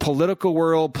the political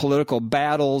world, political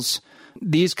battles,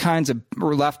 these kinds of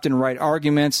left and right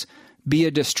arguments be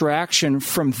a distraction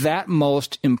from that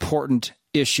most important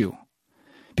issue.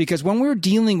 Because when we're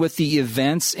dealing with the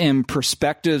events and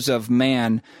perspectives of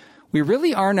man, we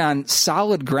really aren't on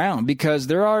solid ground because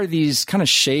there are these kind of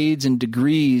shades and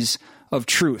degrees of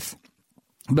truth.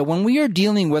 But when we are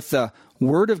dealing with the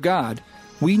Word of God,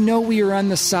 we know we are on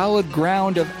the solid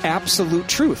ground of absolute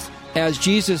truth. As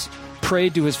Jesus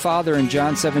prayed to his Father in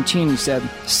John 17, he said,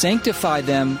 sanctify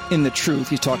them in the truth.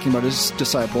 He's talking about his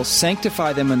disciples.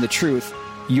 Sanctify them in the truth.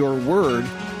 Your word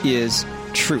is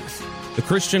truth. The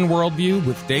Christian Worldview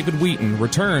with David Wheaton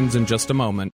returns in just a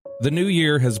moment. The new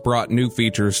year has brought new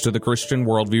features to the Christian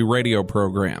Worldview radio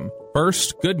program.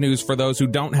 First, good news for those who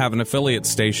don't have an affiliate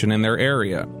station in their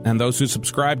area and those who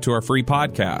subscribe to our free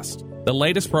podcast. The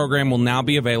latest program will now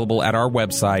be available at our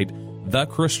website,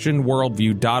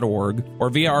 thechristianworldview.org, or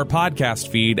via our podcast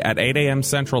feed at 8 a.m.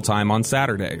 Central Time on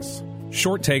Saturdays.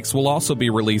 Short takes will also be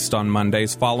released on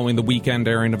Mondays following the weekend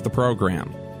airing of the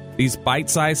program. These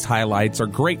bite-sized highlights are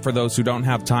great for those who don't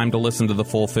have time to listen to the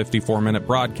full 54-minute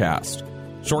broadcast.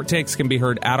 Short takes can be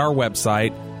heard at our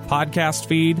website, podcast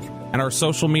feed, and our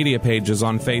social media pages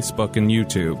on Facebook and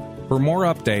YouTube. For more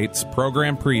updates,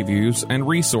 program previews, and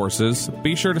resources,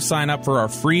 be sure to sign up for our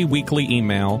free weekly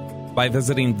email by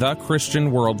visiting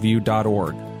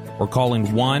thechristianworldview.org or calling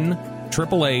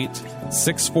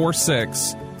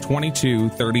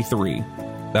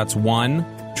 1-888-646-2233. That's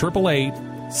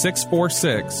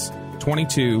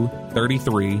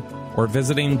 1-888-646-2233 or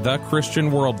visiting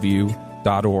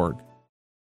thechristianworldview.org.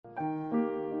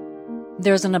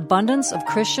 There's an abundance of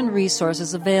Christian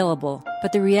resources available,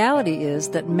 but the reality is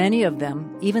that many of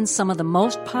them, even some of the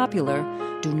most popular,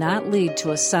 do not lead to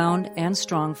a sound and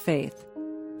strong faith.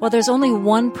 While there's only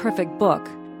one perfect book,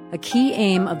 A key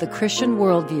aim of the Christian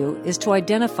worldview is to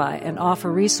identify and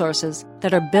offer resources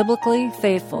that are biblically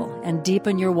faithful and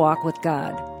deepen your walk with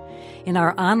God. In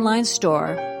our online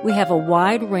store, we have a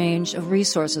wide range of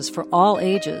resources for all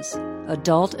ages,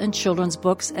 adult and children's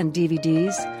books and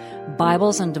DVDs,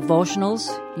 Bibles and devotionals,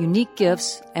 unique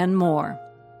gifts, and more.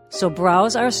 So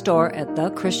browse our store at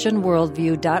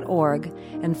thechristianworldview.org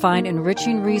and find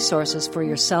enriching resources for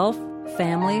yourself,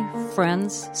 family,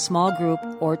 friends, small group,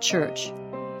 or church.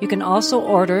 You can also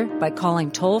order by calling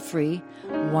toll-free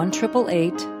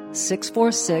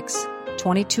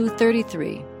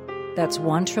 1-888-646-2233. That's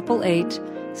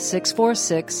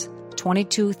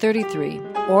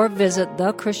 1-888-646-2233. Or visit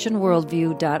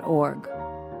thechristianworldview.org.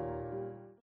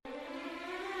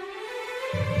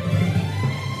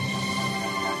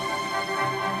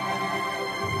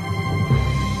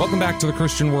 Welcome back to the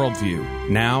Christian Worldview.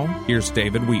 Now, here's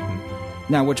David Wheaton.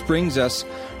 Now, which brings us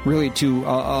really to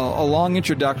a long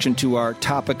introduction to our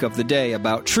topic of the day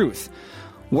about truth.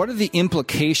 What are the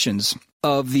implications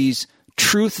of these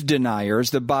truth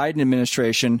deniers, the Biden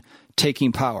administration,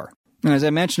 taking power? And as I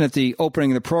mentioned at the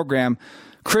opening of the program,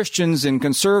 Christians and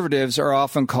conservatives are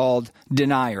often called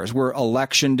deniers. We're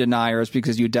election deniers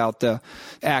because you doubt the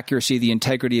accuracy, the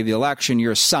integrity of the election.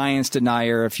 You're a science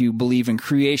denier if you believe in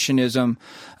creationism.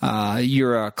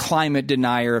 You're a climate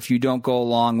denier if you don't go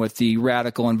along with the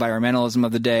radical environmentalism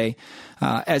of the day.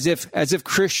 As if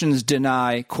Christians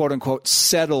deny, quote unquote,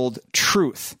 settled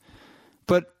truth.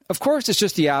 But of course, it's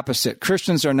just the opposite.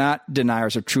 Christians are not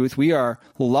deniers of truth. We are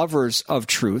lovers of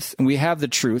truth, and we have the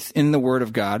truth in the Word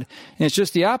of God. And it's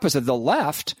just the opposite. The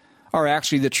left are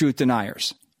actually the truth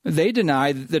deniers. They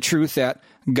deny the truth that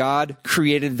God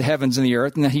created the heavens and the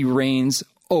earth and that He reigns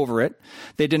over it.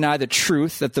 They deny the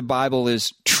truth that the Bible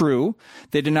is true.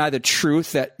 They deny the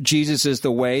truth that Jesus is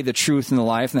the way, the truth, and the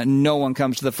life, and that no one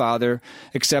comes to the Father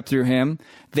except through Him.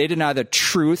 They deny the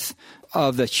truth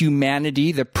of the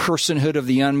humanity, the personhood of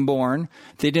the unborn.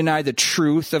 They deny the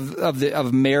truth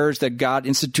of marriage that God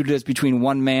instituted as between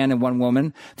one man and one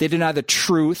woman. They deny the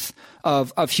truth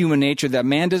of human nature, that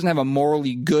man doesn't have a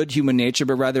morally good human nature,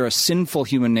 but rather a sinful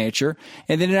human nature.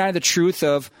 And they deny the truth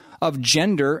of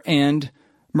gender and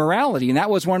morality. And that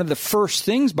was one of the first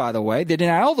things, by the way. They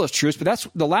deny all those truths, but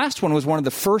the last one was one of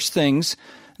the first things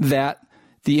that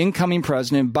the incoming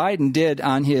President Biden did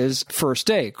on his first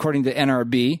day. According to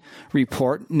NRB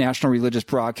report, National Religious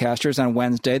Broadcasters, on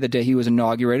Wednesday, the day he was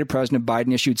inaugurated, President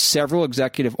Biden issued several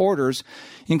executive orders,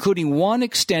 including one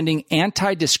extending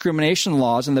anti-discrimination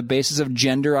laws on the basis of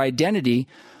gender identity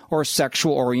or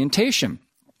sexual orientation.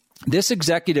 This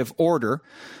executive order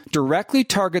directly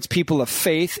targets people of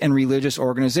faith and religious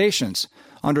organizations.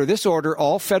 Under this order,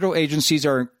 all federal agencies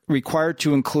are required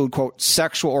to include, quote,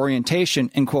 sexual orientation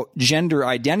and, quote, gender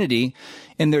identity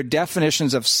in their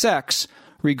definitions of sex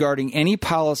regarding any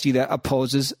policy that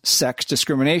opposes sex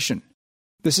discrimination.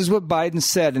 This is what Biden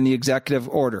said in the executive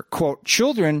order. Quote,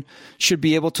 children should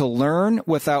be able to learn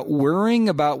without worrying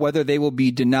about whether they will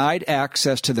be denied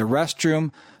access to the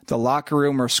restroom, the locker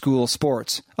room, or school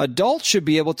sports. Adults should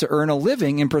be able to earn a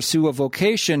living and pursue a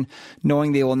vocation,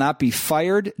 knowing they will not be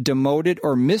fired, demoted,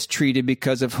 or mistreated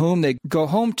because of whom they go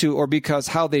home to or because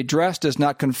how they dress does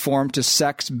not conform to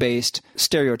sex-based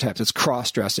stereotypes. It's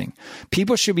cross-dressing.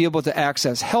 People should be able to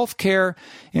access health care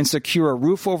and secure a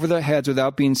roof over their heads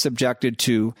without being subjected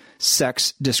to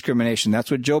sex discrimination.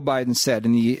 That's what Joe Biden said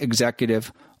in the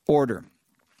executive order.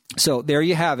 So there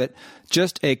you have it,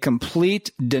 just a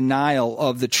complete denial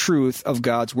of the truth of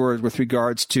God's word with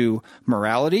regards to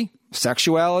morality,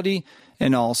 sexuality,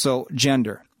 and also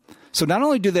gender. So not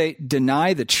only do they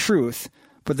deny the truth,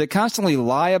 but they constantly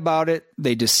lie about it,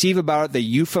 they deceive about it, they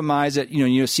euphemize it.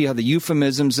 You see how the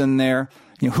euphemisms in there.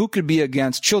 Who could be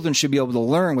against children should be able to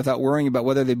learn without worrying about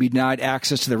whether they'd be denied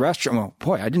access to the restroom? Well,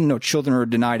 boy, I didn't know children were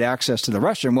denied access to the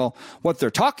restroom. Well, what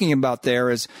they're talking about there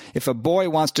is if a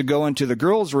boy wants to go into the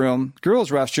girls'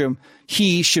 restroom,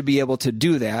 he should be able to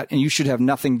do that, and you should have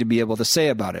nothing to be able to say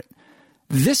about it.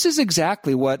 This is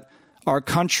exactly what our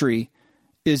country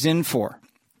is in for.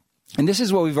 And this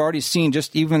is what we've already seen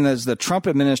just even as the Trump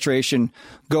administration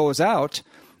goes out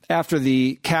after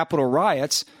the Capitol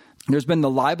riots. There's been the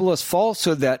libelous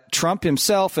falsehood that Trump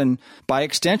himself and, by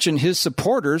extension, his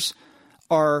supporters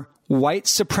are white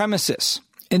supremacists.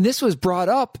 And this was brought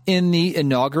up in the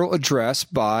inaugural address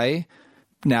by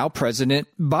now President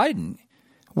Biden,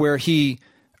 where he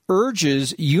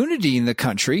urges unity in the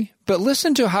country, but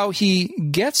listen to how he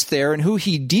gets there and who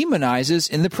he demonizes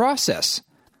in the process.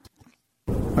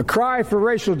 A cry for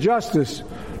racial justice,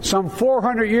 some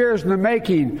 400 years in the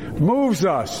making, moves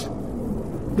us.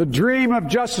 The dream of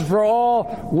justice for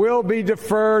all will be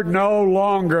deferred no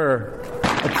longer.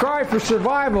 A cry for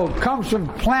survival comes from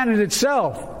the planet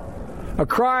itself. A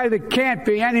cry that can't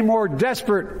be any more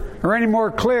desperate or any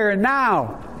more clear. And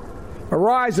now, a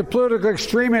rise of political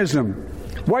extremism,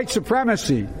 white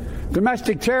supremacy,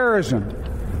 domestic terrorism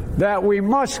that we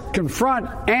must confront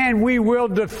and we will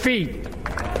defeat.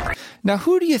 Now,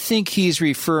 who do you think he's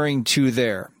referring to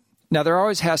there? Now, there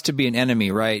always has to be an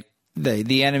enemy, right?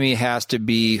 The enemy has to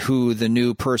be who the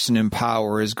new person in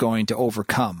power is going to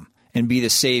overcome and be the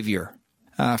savior.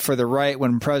 For the right,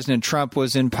 when President Trump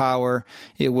was in power,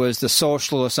 it was the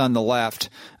socialists on the left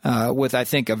with, I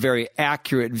think, a very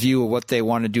accurate view of what they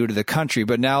want to do to the country.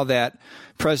 But now that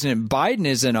President Biden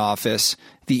is in office,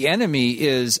 the enemy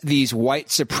is these white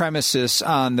supremacists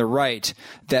on the right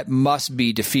that must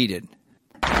be defeated.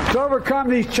 To overcome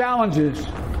these challenges,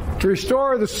 to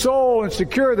restore the soul and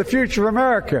secure the future of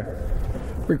America,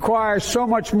 requires so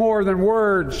much more than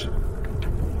words.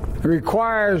 It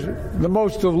requires the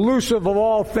most elusive of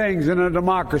all things in a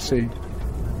democracy: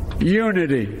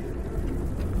 unity.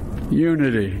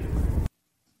 Unity.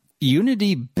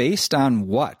 Unity based on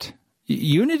what?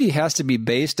 Unity has to be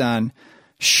based on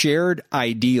shared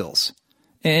ideals.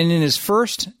 And in his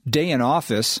first day in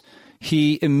office,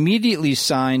 he immediately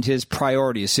signed his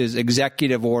priorities, his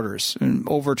executive orders,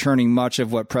 overturning much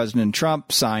of what President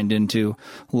Trump signed into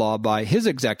law by his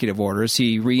executive orders.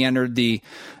 He re-entered the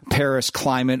Paris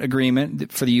Climate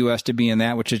Agreement for the U.S. to be in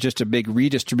that, which is just a big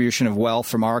redistribution of wealth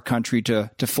from our country to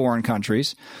foreign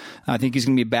countries. I think he's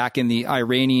going to be back in the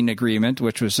Iranian agreement,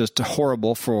 which was just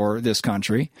horrible for this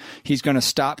country. He's going to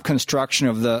stop construction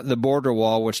of the border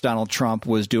wall, which Donald Trump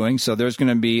was doing. So there's going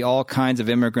to be all kinds of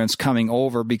immigrants coming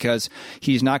over because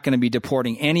he's not going to be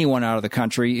deporting anyone out of the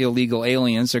country. Illegal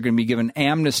aliens are going to be given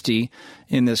amnesty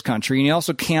in this country. And he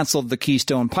also canceled the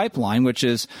Keystone Pipeline, which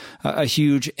is a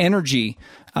huge energy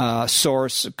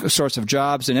source of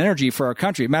jobs and energy for our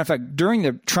country. Matter of fact, during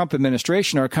the Trump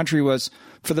administration, our country was,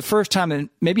 for the first time,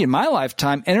 maybe in my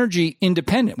lifetime, energy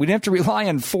independent. We didn't have to rely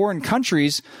on foreign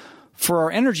countries for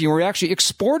our energy. We're actually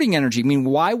exporting energy. I mean,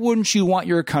 why wouldn't you want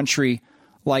your country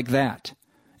like that?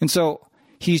 And so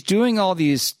he's doing all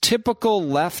these typical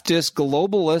leftist,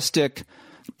 globalistic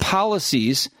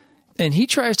policies, and he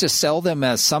tries to sell them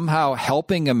as somehow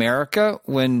helping America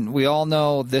when we all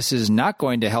know this is not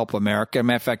going to help America. As a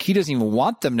matter of fact, he doesn't even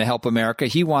want them to help America.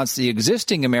 He wants the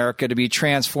existing America to be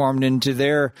transformed into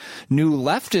their new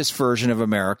leftist version of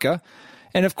America.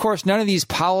 And of course, none of these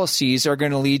policies are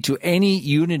going to lead to any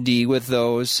unity with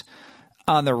those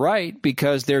on the right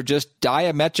because they're just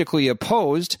diametrically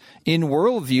opposed in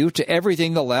worldview to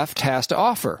everything the left has to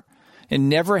offer. And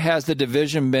never has the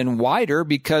division been wider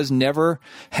because never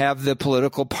have the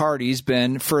political parties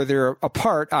been further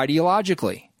apart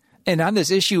ideologically. And on this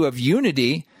issue of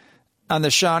unity, on the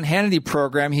Sean Hannity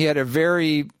program, he had a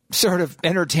very sort of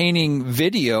entertaining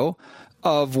video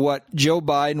of what Joe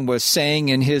Biden was saying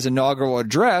in his inaugural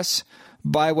address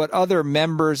by what other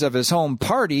members of his home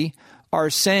party are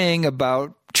saying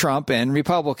about Trump and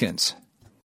Republicans.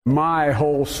 My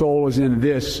whole soul is in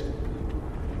this.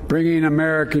 Bringing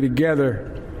America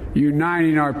together,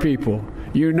 uniting our people,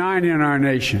 uniting our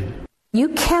nation. You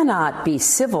cannot be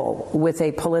civil with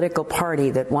a political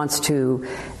party that wants to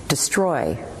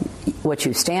destroy what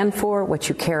you stand for, what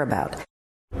you care about.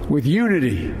 With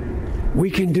unity,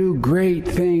 we can do great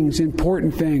things,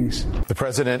 important things. The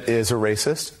president is a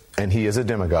racist, and he is a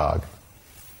demagogue.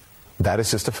 That is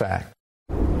just a fact.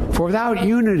 For without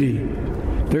unity,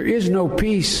 there is no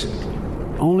peace,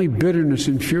 only bitterness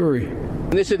and fury.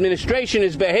 This administration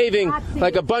is behaving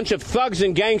like a bunch of thugs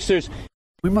and gangsters.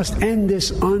 We must end this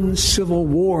uncivil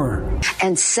war.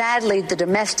 And sadly, the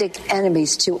domestic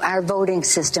enemies to our voting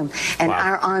system and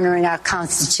our honoring our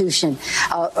Constitution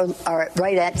are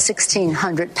right at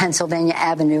 1600 Pennsylvania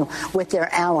Avenue with their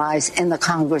allies in the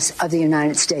Congress of the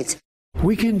United States.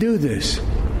 We can do this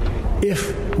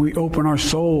if we open our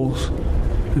souls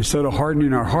instead of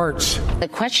hardening our hearts. The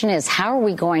question is, how are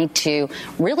we going to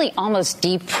really almost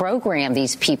deprogram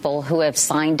these people who have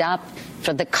signed up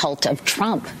for the cult of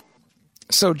Trump?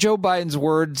 So Joe Biden's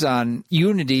words on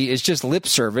unity is just lip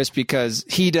service because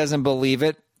he doesn't believe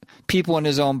it. People in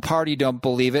his own party don't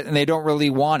believe it, and they don't really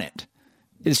want it.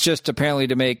 It's just apparently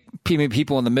to make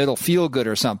people in the middle feel good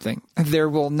or something. There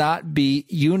will not be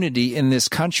unity in this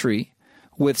country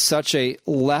with such a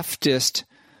leftist,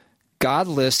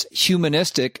 godless,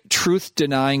 humanistic,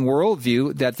 truth-denying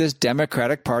worldview that this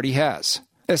Democratic Party has,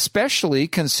 especially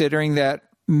considering that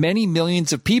many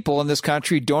millions of people in this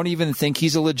country don't even think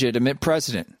he's a legitimate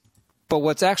president. But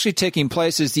what's actually taking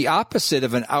place is the opposite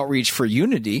of an outreach for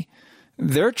unity.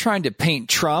 they're trying to paint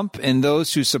Trump and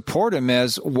those who support him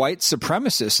as white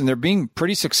supremacists, and they're being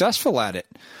pretty successful at it.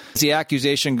 The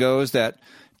accusation goes that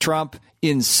Trump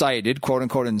incited, quote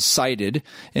unquote, incited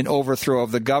an overthrow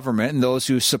of the government, and those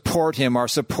who support him are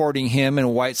supporting him in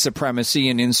white supremacy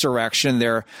and insurrection.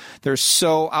 They're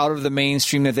so out of the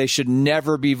mainstream that they should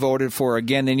never be voted for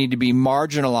again. They need to be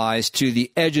marginalized to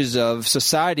the edges of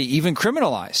society, even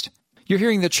criminalized. You're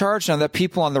hearing the charge now that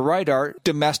people on the right are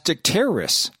domestic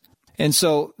terrorists. And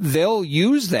so they'll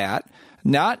use that,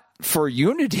 not for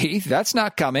unity, that's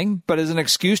not coming, but as an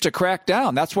excuse to crack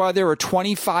down. That's why there were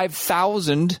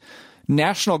 25,000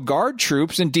 National Guard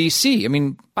troops in D.C. I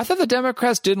mean, I thought the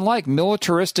Democrats didn't like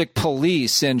militaristic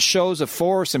police and shows of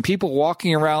force and people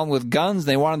walking around with guns.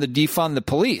 They wanted to defund the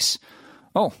police.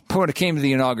 Oh, but when it came to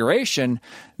the inauguration,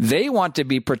 they want to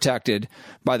be protected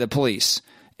by the police.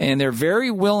 And they're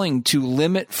very willing to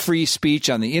limit free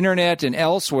speech on the internet and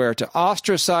elsewhere, to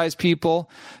ostracize people,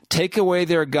 take away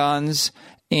their guns,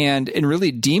 and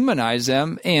really demonize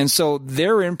them. And so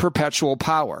they're in perpetual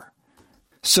power.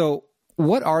 So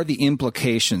what are the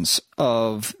implications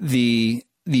of these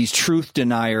truth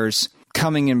deniers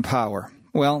coming in power?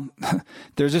 Well,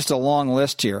 there's just a long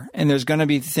list here, and there's going to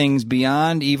be things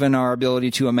beyond even our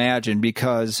ability to imagine,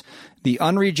 because the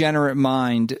unregenerate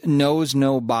mind knows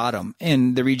no bottom,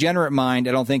 and the regenerate mind,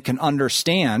 I don't think, can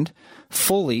understand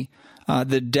fully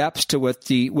the depths to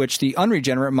which the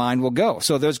unregenerate mind will go.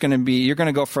 So you're going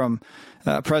to go from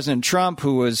President Trump,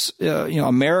 who was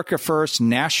America first,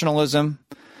 nationalism,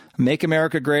 make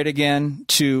America great again,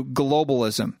 to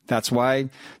globalism. That's why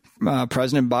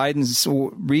President Biden's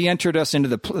re-entered us into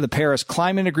the Paris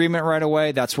Climate Agreement right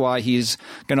away. That's why he's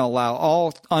going to allow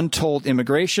all untold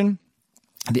immigration.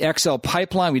 The XL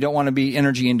pipeline, we don't want to be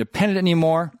energy independent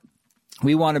anymore.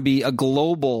 We want to be a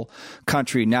global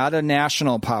country, not a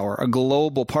national power, a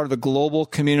global, part of the global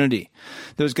community.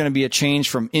 There's going to be a change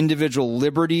from individual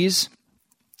liberties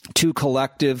to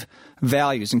collective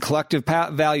values. And collective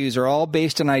values are all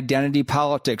based on identity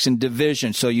politics and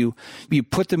division. So you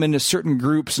put them into certain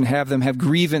groups and have them have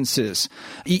grievances.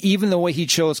 Even the way he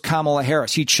chose Kamala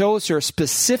Harris, he chose her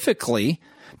specifically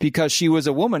because she was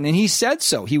a woman, and he said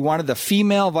so. He wanted the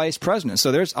female vice president.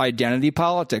 So there's identity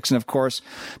politics. And of course,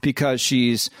 because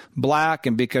she's black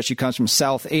and because she comes from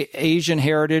South Asian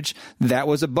heritage, that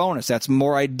was a bonus. That's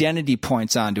more identity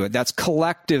points onto it. That's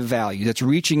collective value. That's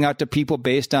reaching out to people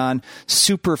based on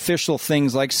superficial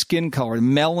things like skin color,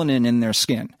 melanin in their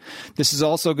skin. This is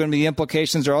also going to be, the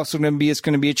implications are also going to be, it's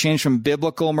going to be a change from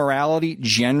biblical morality,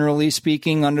 generally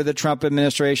speaking, under the Trump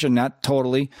administration, not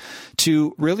totally,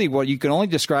 to really what you can only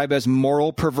describe as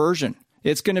moral perversion.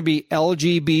 It's going to be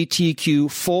LGBTQ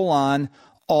full on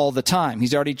all the time.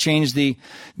 He's already changed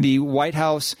the White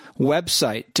House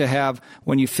website to have,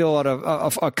 when you fill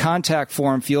out a contact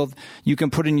form field, you can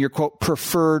put in your, quote,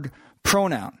 preferred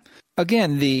pronoun.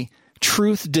 Again, the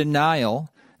truth denial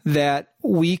that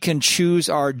we can choose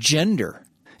our gender.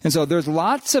 And so there's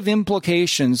lots of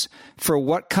implications for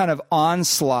what kind of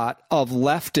onslaught of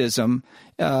leftism,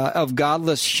 of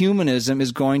godless humanism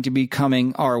is going to be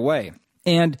coming our way.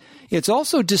 And it's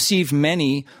also deceived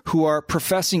many who are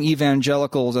professing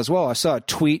evangelicals as well. I saw a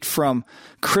tweet from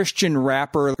Christian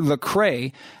rapper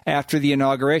Lecrae after the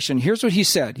inauguration. Here's what he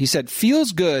said. He said,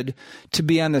 "Feels good to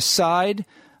be on the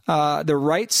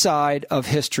right side of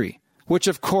history," which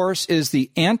of course is the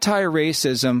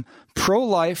anti-racism,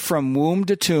 pro-life from womb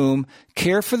to tomb,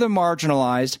 care for the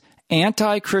marginalized,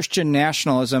 anti-Christian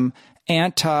nationalism,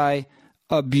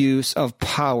 anti-abuse of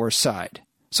power side.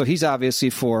 So he's obviously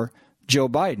for Joe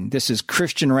Biden. This is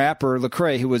Christian rapper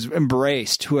Lecrae, who has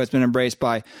been embraced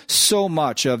by so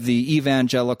much of the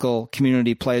evangelical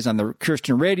community, plays on the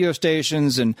Christian radio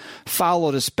stations and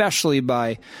followed especially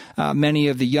by many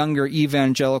of the younger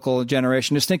evangelical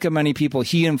generation. Just think of many people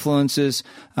he influences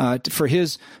for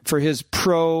his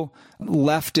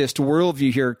pro-leftist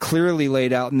worldview here, clearly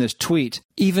laid out in this tweet,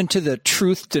 even to the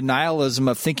truth denialism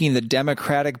of thinking the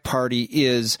Democratic Party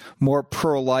is more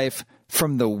pro-life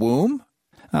from the womb.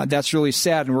 That's really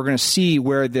sad, and we're going to see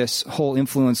where this whole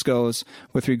influence goes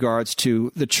with regards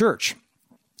to the church.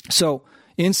 So,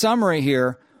 in summary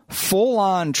here,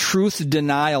 full-on truth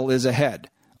denial is ahead.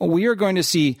 We are going to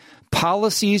see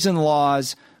policies and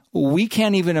laws we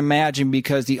can't even imagine,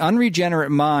 because the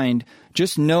unregenerate mind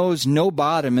just knows no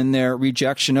bottom in their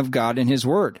rejection of God and His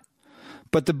Word.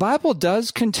 But the Bible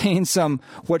does contain some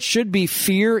what should be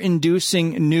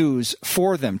fear-inducing news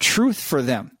for them, truth for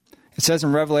them. It says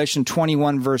in Revelation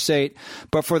 21, verse 8,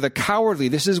 "But for the cowardly,"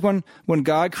 this is when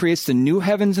God creates the new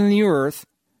heavens and the earth,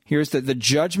 here's the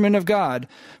judgment of God,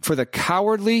 "for the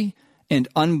cowardly and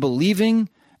unbelieving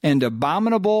and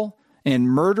abominable and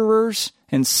murderers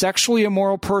and sexually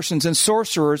immoral persons and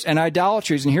sorcerers and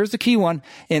idolaters, and here's the key one,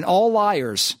 and all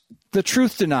liars, the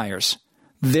truth deniers.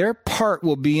 Their part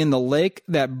will be in the lake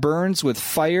that burns with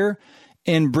fire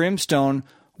and brimstone,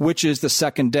 which is the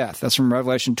second death. That's from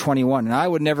Revelation 21. And I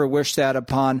would never wish that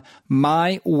upon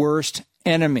my worst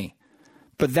enemy.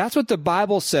 But that's what the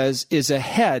Bible says is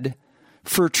ahead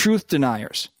for truth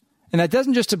deniers. And that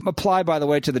doesn't just apply, by the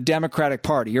way, to the Democratic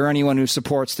Party or anyone who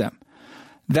supports them.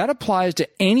 That applies to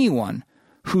anyone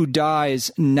who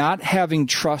dies not having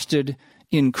trusted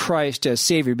in Christ as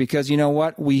Savior, because you know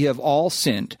what? We have all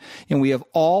sinned, and we have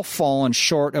all fallen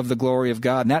short of the glory of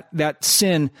God. And that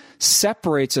sin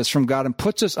separates us from God and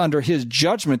puts us under His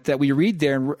judgment that we read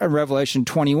there in Revelation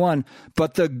 21.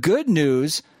 But the good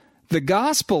news, the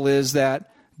gospel, is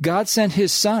that God sent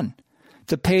His Son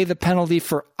to pay the penalty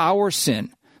for our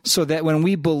sin, so that when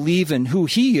we believe in who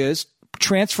He is,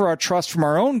 transfer our trust from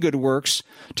our own good works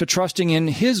to trusting in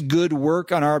His good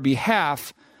work on our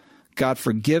behalf, God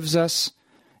forgives us,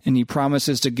 and He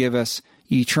promises to give us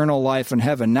eternal life in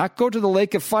heaven. Not go to the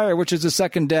lake of fire, which is the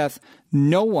second death.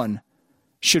 No one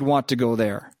should want to go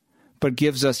there, but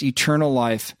gives us eternal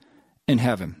life in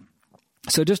heaven.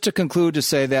 So just to conclude, to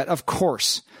say that, of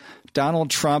course,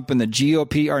 Donald Trump and the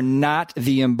GOP are not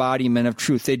the embodiment of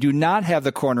truth. They do not have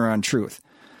the corner on truth.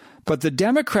 But the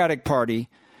Democratic Party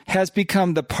has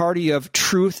become the party of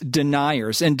truth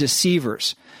deniers and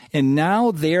deceivers. And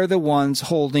now they're the ones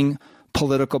holding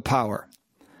political power.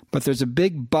 But there's a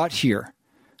big but here.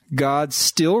 God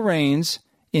still reigns,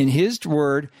 and His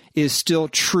word is still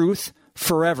truth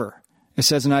forever. It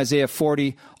says in Isaiah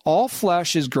 40, all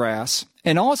flesh is grass,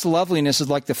 and all its loveliness is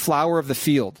like the flower of the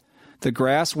field. The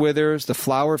grass withers, the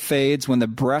flower fades when the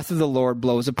breath of the Lord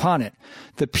blows upon it.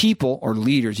 The people, or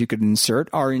leaders you could insert,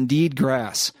 are indeed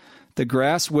grass. The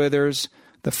grass withers,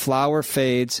 the flower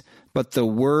fades, but the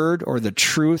word, or the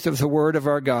truth of the word of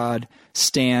our God,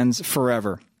 stands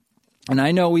forever. And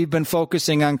I know we've been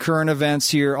focusing on current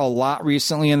events here a lot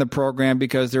recently in the program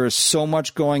because there is so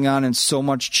much going on and so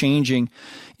much changing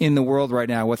in the world right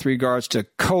now with regards to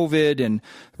COVID and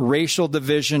racial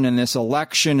division and this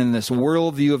election and this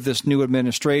worldview of this new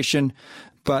administration.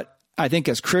 But I think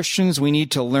as Christians, we need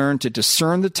to learn to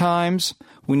discern the times.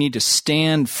 We need to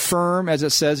stand firm, as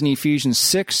it says in Ephesians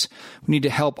 6. We need to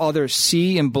help others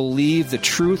see and believe the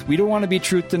truth. We don't want to be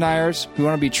truth deniers. We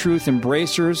want to be truth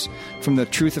embracers from the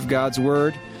truth of God's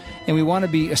word. And we want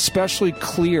to be especially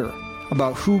clear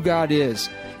about who God is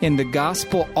and the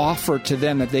gospel offer to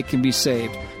them that they can be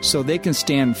saved, so they can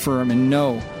stand firm and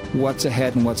know what's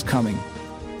ahead and what's coming.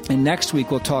 And next week,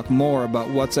 we'll talk more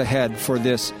about what's ahead for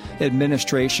this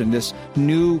administration, this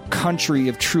new country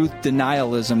of truth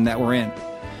denialism that we're in.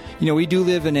 You know, we do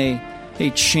live in a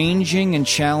changing and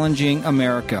challenging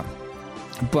America.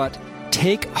 But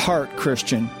take heart,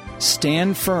 Christian.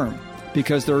 Stand firm,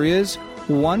 because there is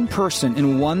one person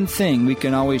and one thing we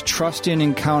can always trust in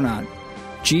and count on.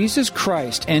 Jesus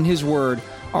Christ and His Word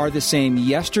are the same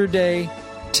yesterday,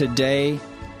 today,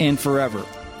 and forever.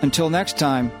 Until next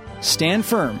time, stand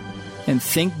firm and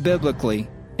think biblically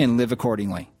and live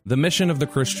accordingly. The mission of the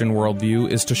Christian worldview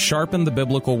is to sharpen the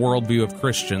biblical worldview of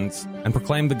Christians and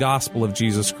proclaim the gospel of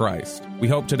Jesus Christ. We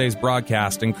hope today's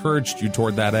broadcast encouraged you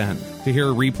toward that end. To hear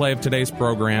a replay of today's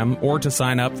program, or to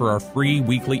sign up for our free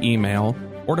weekly email,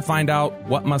 or to find out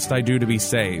what must I do to be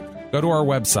saved, go to our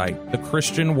website,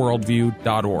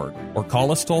 thechristianworldview.org, or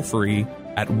call us toll-free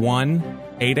at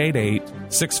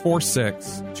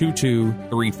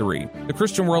 1-888-646-2233. The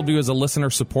Christian Worldview is a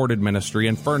listener-supported ministry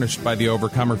and furnished by the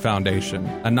Overcomer Foundation,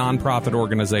 a nonprofit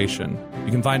organization.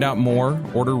 You can find out more,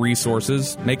 order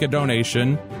resources, make a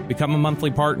donation, become a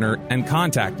monthly partner, and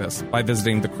contact us by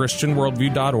visiting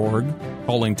thechristianworldview.org,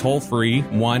 calling toll-free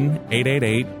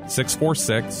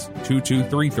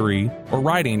 1-888-646-2233, or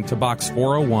writing to Box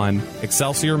 401,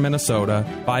 Excelsior, Minnesota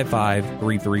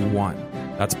 55331.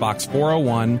 That's Box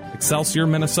 401, Excelsior,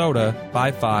 Minnesota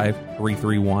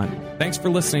 55331. Thanks for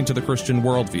listening to The Christian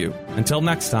Worldview. Until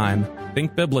next time,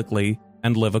 think biblically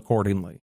and live accordingly.